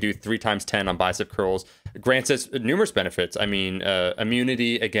fact that we do 3 times 10 on bicep curls, grants us numerous benefits. I mean,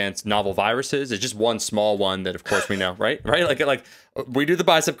 immunity against novel viruses is just one small one that, of course, we know, right? Like we do the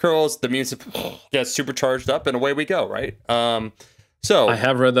bicep curls, the immune system gets supercharged up, and away we go, right? So I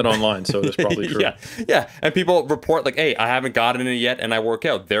have read that online, so it's probably true. Yeah. And people report like, hey, I haven't gotten it yet, and I work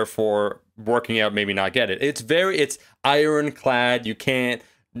out. Therefore, working out maybe not get it. It's ironclad. You can't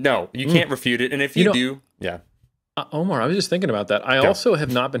refute it. And if you do, yeah. Omar, I was just thinking about that. I also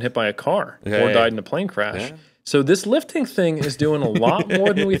have not been hit by a car or died in a plane crash. Yeah. So this lifting thing is doing a lot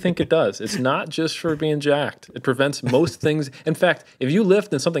more than we think it does. It's not just for being jacked. It prevents most things. In fact, if you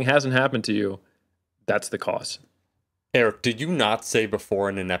lift and something hasn't happened to you, that's the cause. Eric, did you not say before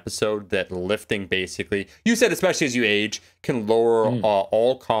in an episode that lifting basically, you said especially as you age, can lower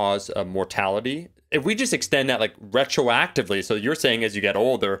all cause mortality? If we just extend that like retroactively, so you're saying as you get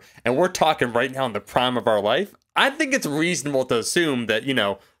older, and we're talking right now in the prime of our life, I think it's reasonable to assume that,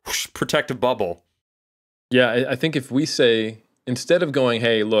 whoosh, protective bubble. Yeah, I think if we say, instead of going,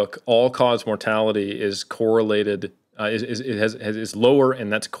 hey, look, all cause mortality is correlated, is lower, and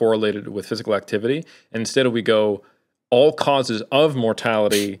that's correlated with physical activity. And instead of we go, all causes of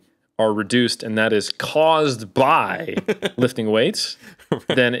mortality are reduced, and that is caused by lifting weights,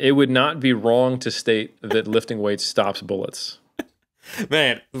 then it would not be wrong to state that lifting weights stops bullets.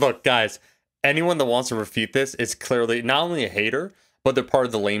 Man, look, guys, anyone that wants to refute this is clearly not only a hater, but they're part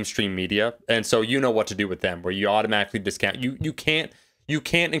of the lamestream media. And so you know what to do with them, where you automatically discount. You can't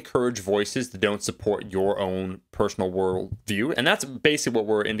encourage voices that don't support your own personal worldview. And that's basically what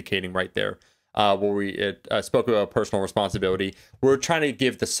we're indicating right there. Where we spoke about personal responsibility. We're trying to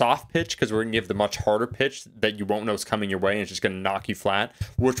give the soft pitch because we're going to give the much harder pitch that you won't know is coming your way and it's just going to knock you flat,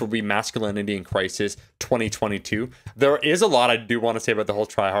 which will be Masculinity in Crisis 2022. There is a lot I do want to say about the whole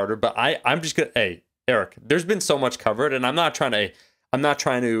try harder, but I'm just going to, hey, Eric, there's been so much covered, and I'm not trying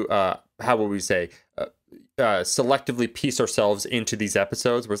to, how would we say, selectively piece ourselves into these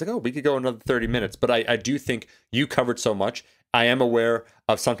episodes where it's like, oh, we could go another 30 minutes. But I do think you covered so much. I am aware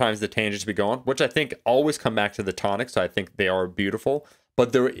of sometimes the tangents we go on, which I think always come back to the tonics. So I think they are beautiful.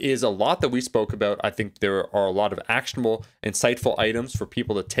 But there is a lot that we spoke about. I think there are a lot of actionable, insightful items for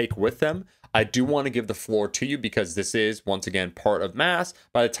people to take with them. I do want to give the floor to you because this is, once again, part of Mass.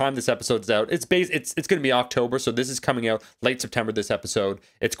 By the time this episode's out, it's going to be October. So this is coming out late September, this episode.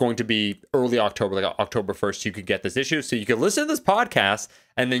 It's going to be early October, like October 1st, you could get this issue. So you can listen to this podcast,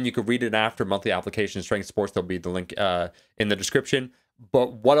 and then you could read it after Monthly Application Strength Sports. There'll be the link in the description.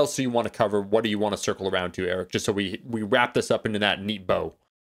 But what else do you want to cover? What do you want to circle around to, Eric? Just so we wrap this up into that neat bow.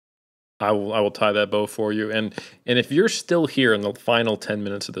 I will tie that bow for you. And if you're still here in the final 10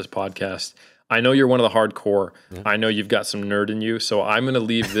 minutes of this podcast, I know you're one of the hardcore. Yeah. I know you've got some nerd in you. So I'm going to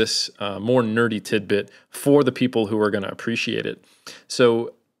leave this more nerdy tidbit for the people who are going to appreciate it.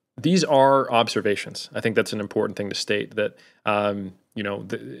 So these are observations. I think that's an important thing to state, that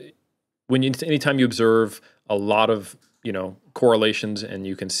anytime you observe a lot of correlations and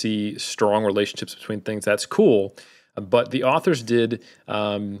you can see strong relationships between things, that's cool. But the authors did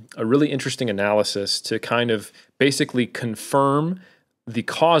a really interesting analysis to kind of basically confirm the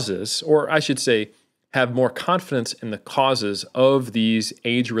causes, or I should say, have more confidence in the causes of these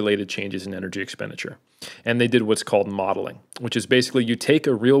age-related changes in energy expenditure. And they did what's called modeling, which is basically you take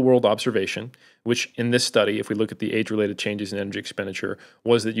a real-world observation, which in this study, if we look at the age-related changes in energy expenditure,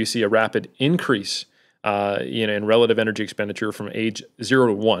 was that you see a rapid increase in relative energy expenditure from age 0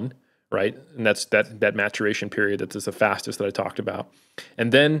 to 1, right? And that's that maturation period that is the fastest that I talked about.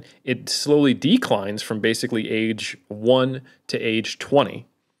 And then it slowly declines from basically age 1 to age 20,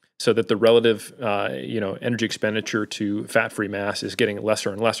 so that the relative energy expenditure to fat-free mass is getting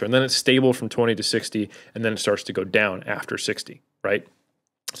lesser and lesser. And then it's stable from 20 to 60, and then it starts to go down after 60, right?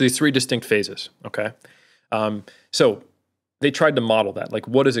 So these three distinct phases, okay? So they tried to model that, like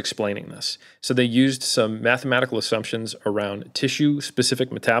what is explaining this? So they used some mathematical assumptions around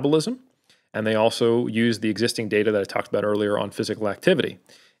tissue-specific metabolism, and they also used the existing data that I talked about earlier on physical activity.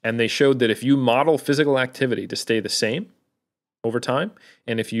 And they showed that if you model physical activity to stay the same over time,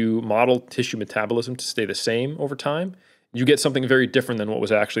 and if you model tissue metabolism to stay the same over time, you get something very different than what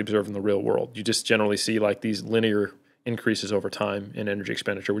was actually observed in the real world. You just generally see like these linear increases over time in energy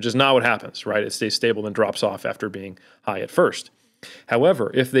expenditure, which is not what happens, right? It stays stable and drops off after being high at first.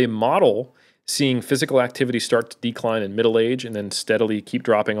 However, if they model seeing physical activity start to decline in middle age and then steadily keep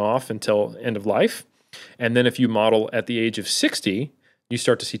dropping off until end of life, and then if you model at the age of 60, you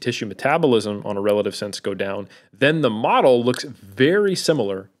start to see tissue metabolism on a relative sense go down, then the model looks very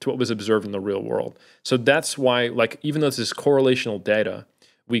similar to what was observed in the real world. So that's why, like, even though this is correlational data,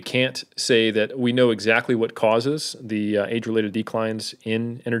 we can't say that we know exactly what causes the age-related declines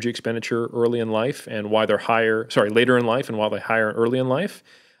in energy expenditure early in life and why they're later in life and why they're higher early in life.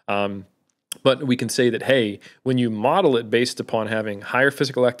 But we can say that, hey, when you model it based upon having higher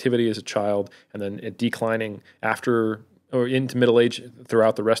physical activity as a child and then it declining after or into middle age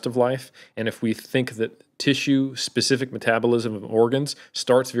throughout the rest of life, and if we think that tissue-specific metabolism of organs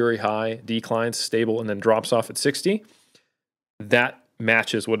starts very high, declines, stable, and then drops off at 60, that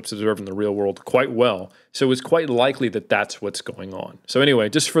matches what's observed in the real world quite well. So it's quite likely that that's what's going on. So anyway,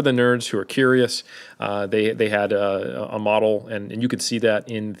 just for the nerds who are curious, they had a model, and you could see that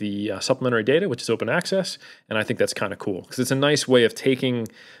in the supplementary data, which is open access. And I think that's kind of cool because it's a nice way of taking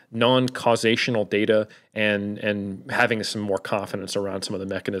non-causational data and having some more confidence around some of the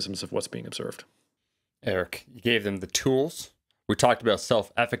mechanisms of what's being observed. Eric, you gave them the tools. We talked about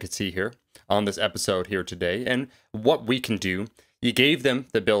self-efficacy here on this episode here today and what we can do. You gave them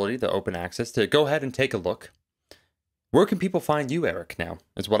the ability, the open access to go ahead and take a look. Where can people find you, Eric, now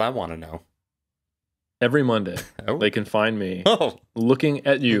is what I want to know. Every Monday, they can find me looking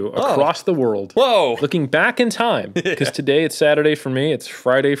at you across the world. Whoa! Looking back in time, because today it's Saturday for me, it's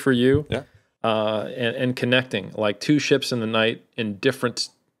Friday for you. Yeah. And connecting like two ships in the night in different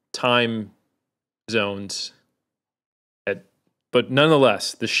time zones. But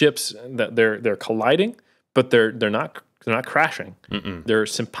nonetheless, the ships that they're colliding, but they're not crashing. They're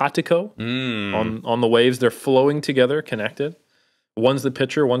simpatico on the waves. They're flowing together, connected. One's the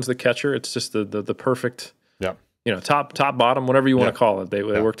pitcher, one's the catcher. It's just the perfect, top bottom, whatever you want to call it. They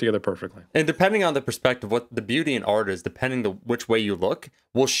work together perfectly. And depending on the perspective, what the beauty in art is, depending which way you look,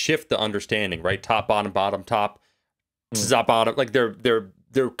 will shift the understanding. Right, top, bottom, top, top, bottom. Like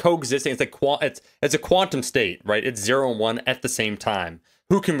they're coexisting. It's like it's a quantum state, right? It's 0 and 1 at the same time.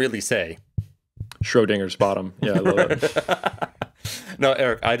 Who can really say? Schrodinger's bottom. Yeah, I love it. No,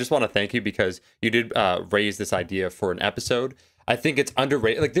 Eric, I just want to thank you because you did raise this idea for an episode. I think it's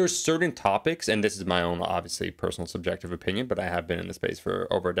underrated. Like there's certain topics, and this is my own, obviously, personal subjective opinion, but I have been in the space for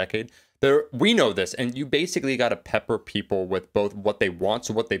over a decade. We know this, and you basically got to pepper people with both what they want,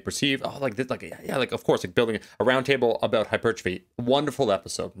 so what they perceive. Oh, like this, like of course, like building a roundtable about hypertrophy. Wonderful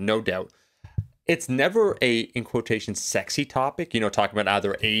episode, no doubt. It's never a, in quotation, sexy topic, talking about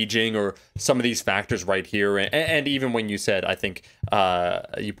either aging or some of these factors right here. And even when you said, I think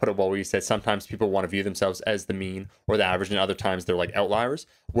you put it well where you said sometimes people want to view themselves as the mean or the average, and other times they're like outliers,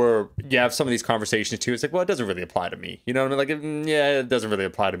 where you have some of these conversations too. It's like, well, it doesn't really apply to me. And like, yeah, it doesn't really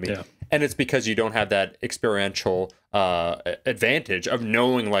apply to me. Yeah. And it's because you don't have that experiential advantage of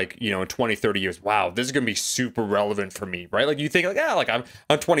knowing, like, in 20, 30 years, wow, this is going to be super relevant for me, right? Like you think like, yeah, like I'm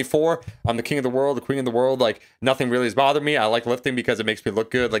 24, I'm the king of the world, the queen of the world, like nothing really has bothered me. I like lifting because it makes me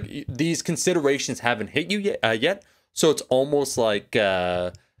look good. Like these considerations haven't hit you yet. So it's almost like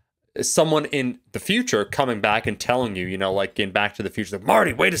someone in the future coming back and telling you, like in Back to the Future, like,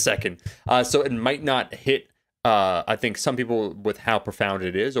 Marty, wait a second. So it might not hit I think some people with how profound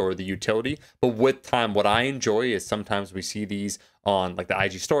it is or the utility, but with time, what I enjoy is sometimes we see these on like the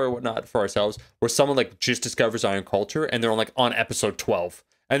IG story or whatnot for ourselves, where someone like just discovers iron culture and they're on episode 12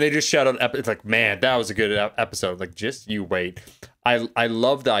 and they just shout out, it's like, man, that was a good episode. Like, just you wait. I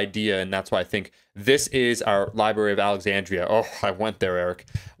love the idea, and that's why I think this is our Library of Alexandria. Oh, I went there, Eric,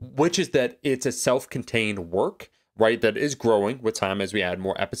 which is that it's a self-contained work, right? That is growing with time as we add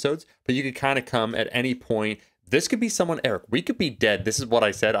more episodes, but you could kind of come at any point. This could be someone, Eric, we could be dead. This is what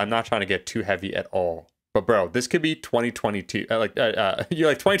I said. I'm not trying to get too heavy at all. But bro, this could be 2022. You're like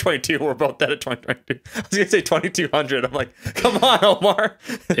 2022. We're both dead at 2022. I was gonna say 2200. I'm like, come on, Omar.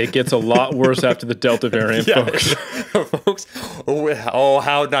 It gets a lot worse after the Delta variant, folks. Folks,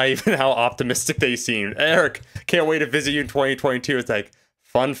 how naive and how optimistic they seem. Eric, can't wait to visit you in 2022. It's like,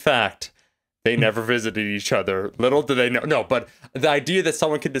 fun fact, they never visited each other. Little do they know. No, but the idea that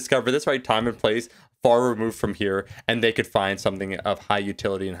someone could discover this right time and place far removed from here, and they could find something of high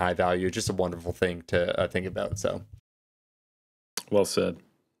utility and high value, just a wonderful thing to think about. So, well said.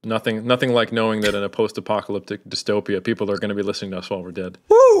 Nothing like knowing that in a post-apocalyptic dystopia, people are going to be listening to us while we're dead.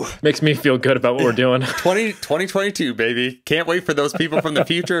 Woo! Makes me feel good about what we're doing. 2022, baby. Can't wait for those people from the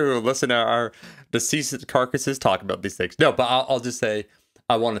future who listen to our deceased carcasses talk about these things. No, but I'll just say,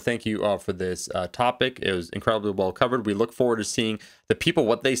 I want to thank you for this topic. It was incredibly well covered. We look forward to seeing the people,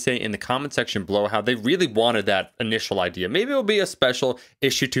 what they say in the comment section below, how they really wanted that initial idea. Maybe it'll be a special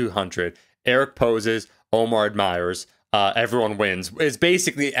issue 200. Eric poses, Omar admires, everyone wins. It's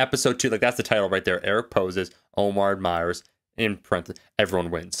basically episode 2. Like, that's the title right there. Eric poses, Omar admires, in parentheses,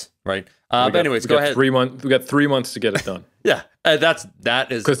 everyone wins, right? But anyways, go ahead. 3 months. We got 3 months to get it done. Yeah, that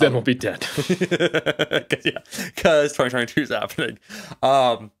is because then we'll be dead. Because 2022 is happening.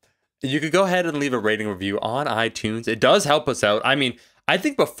 You could go ahead and leave a rating review on iTunes. It does help us out. I mean, I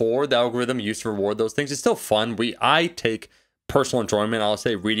think before the algorithm used to reward those things, it's still fun. I take personal enjoyment, I'll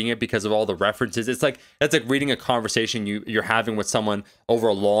say, reading it because of all the references. It's like that's like reading a conversation you're having with someone over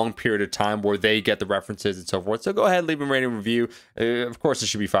a long period of time where they get the references and so forth. So go ahead, leave a rating review. Of course, it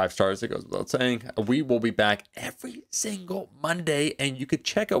should be 5 stars. It goes without saying. We will be back every single Monday, and you could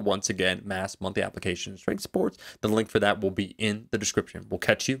check out once again Mass Monthly Application of Strength Sports. The link for that will be in the description. We'll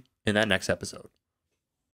catch you in that next episode.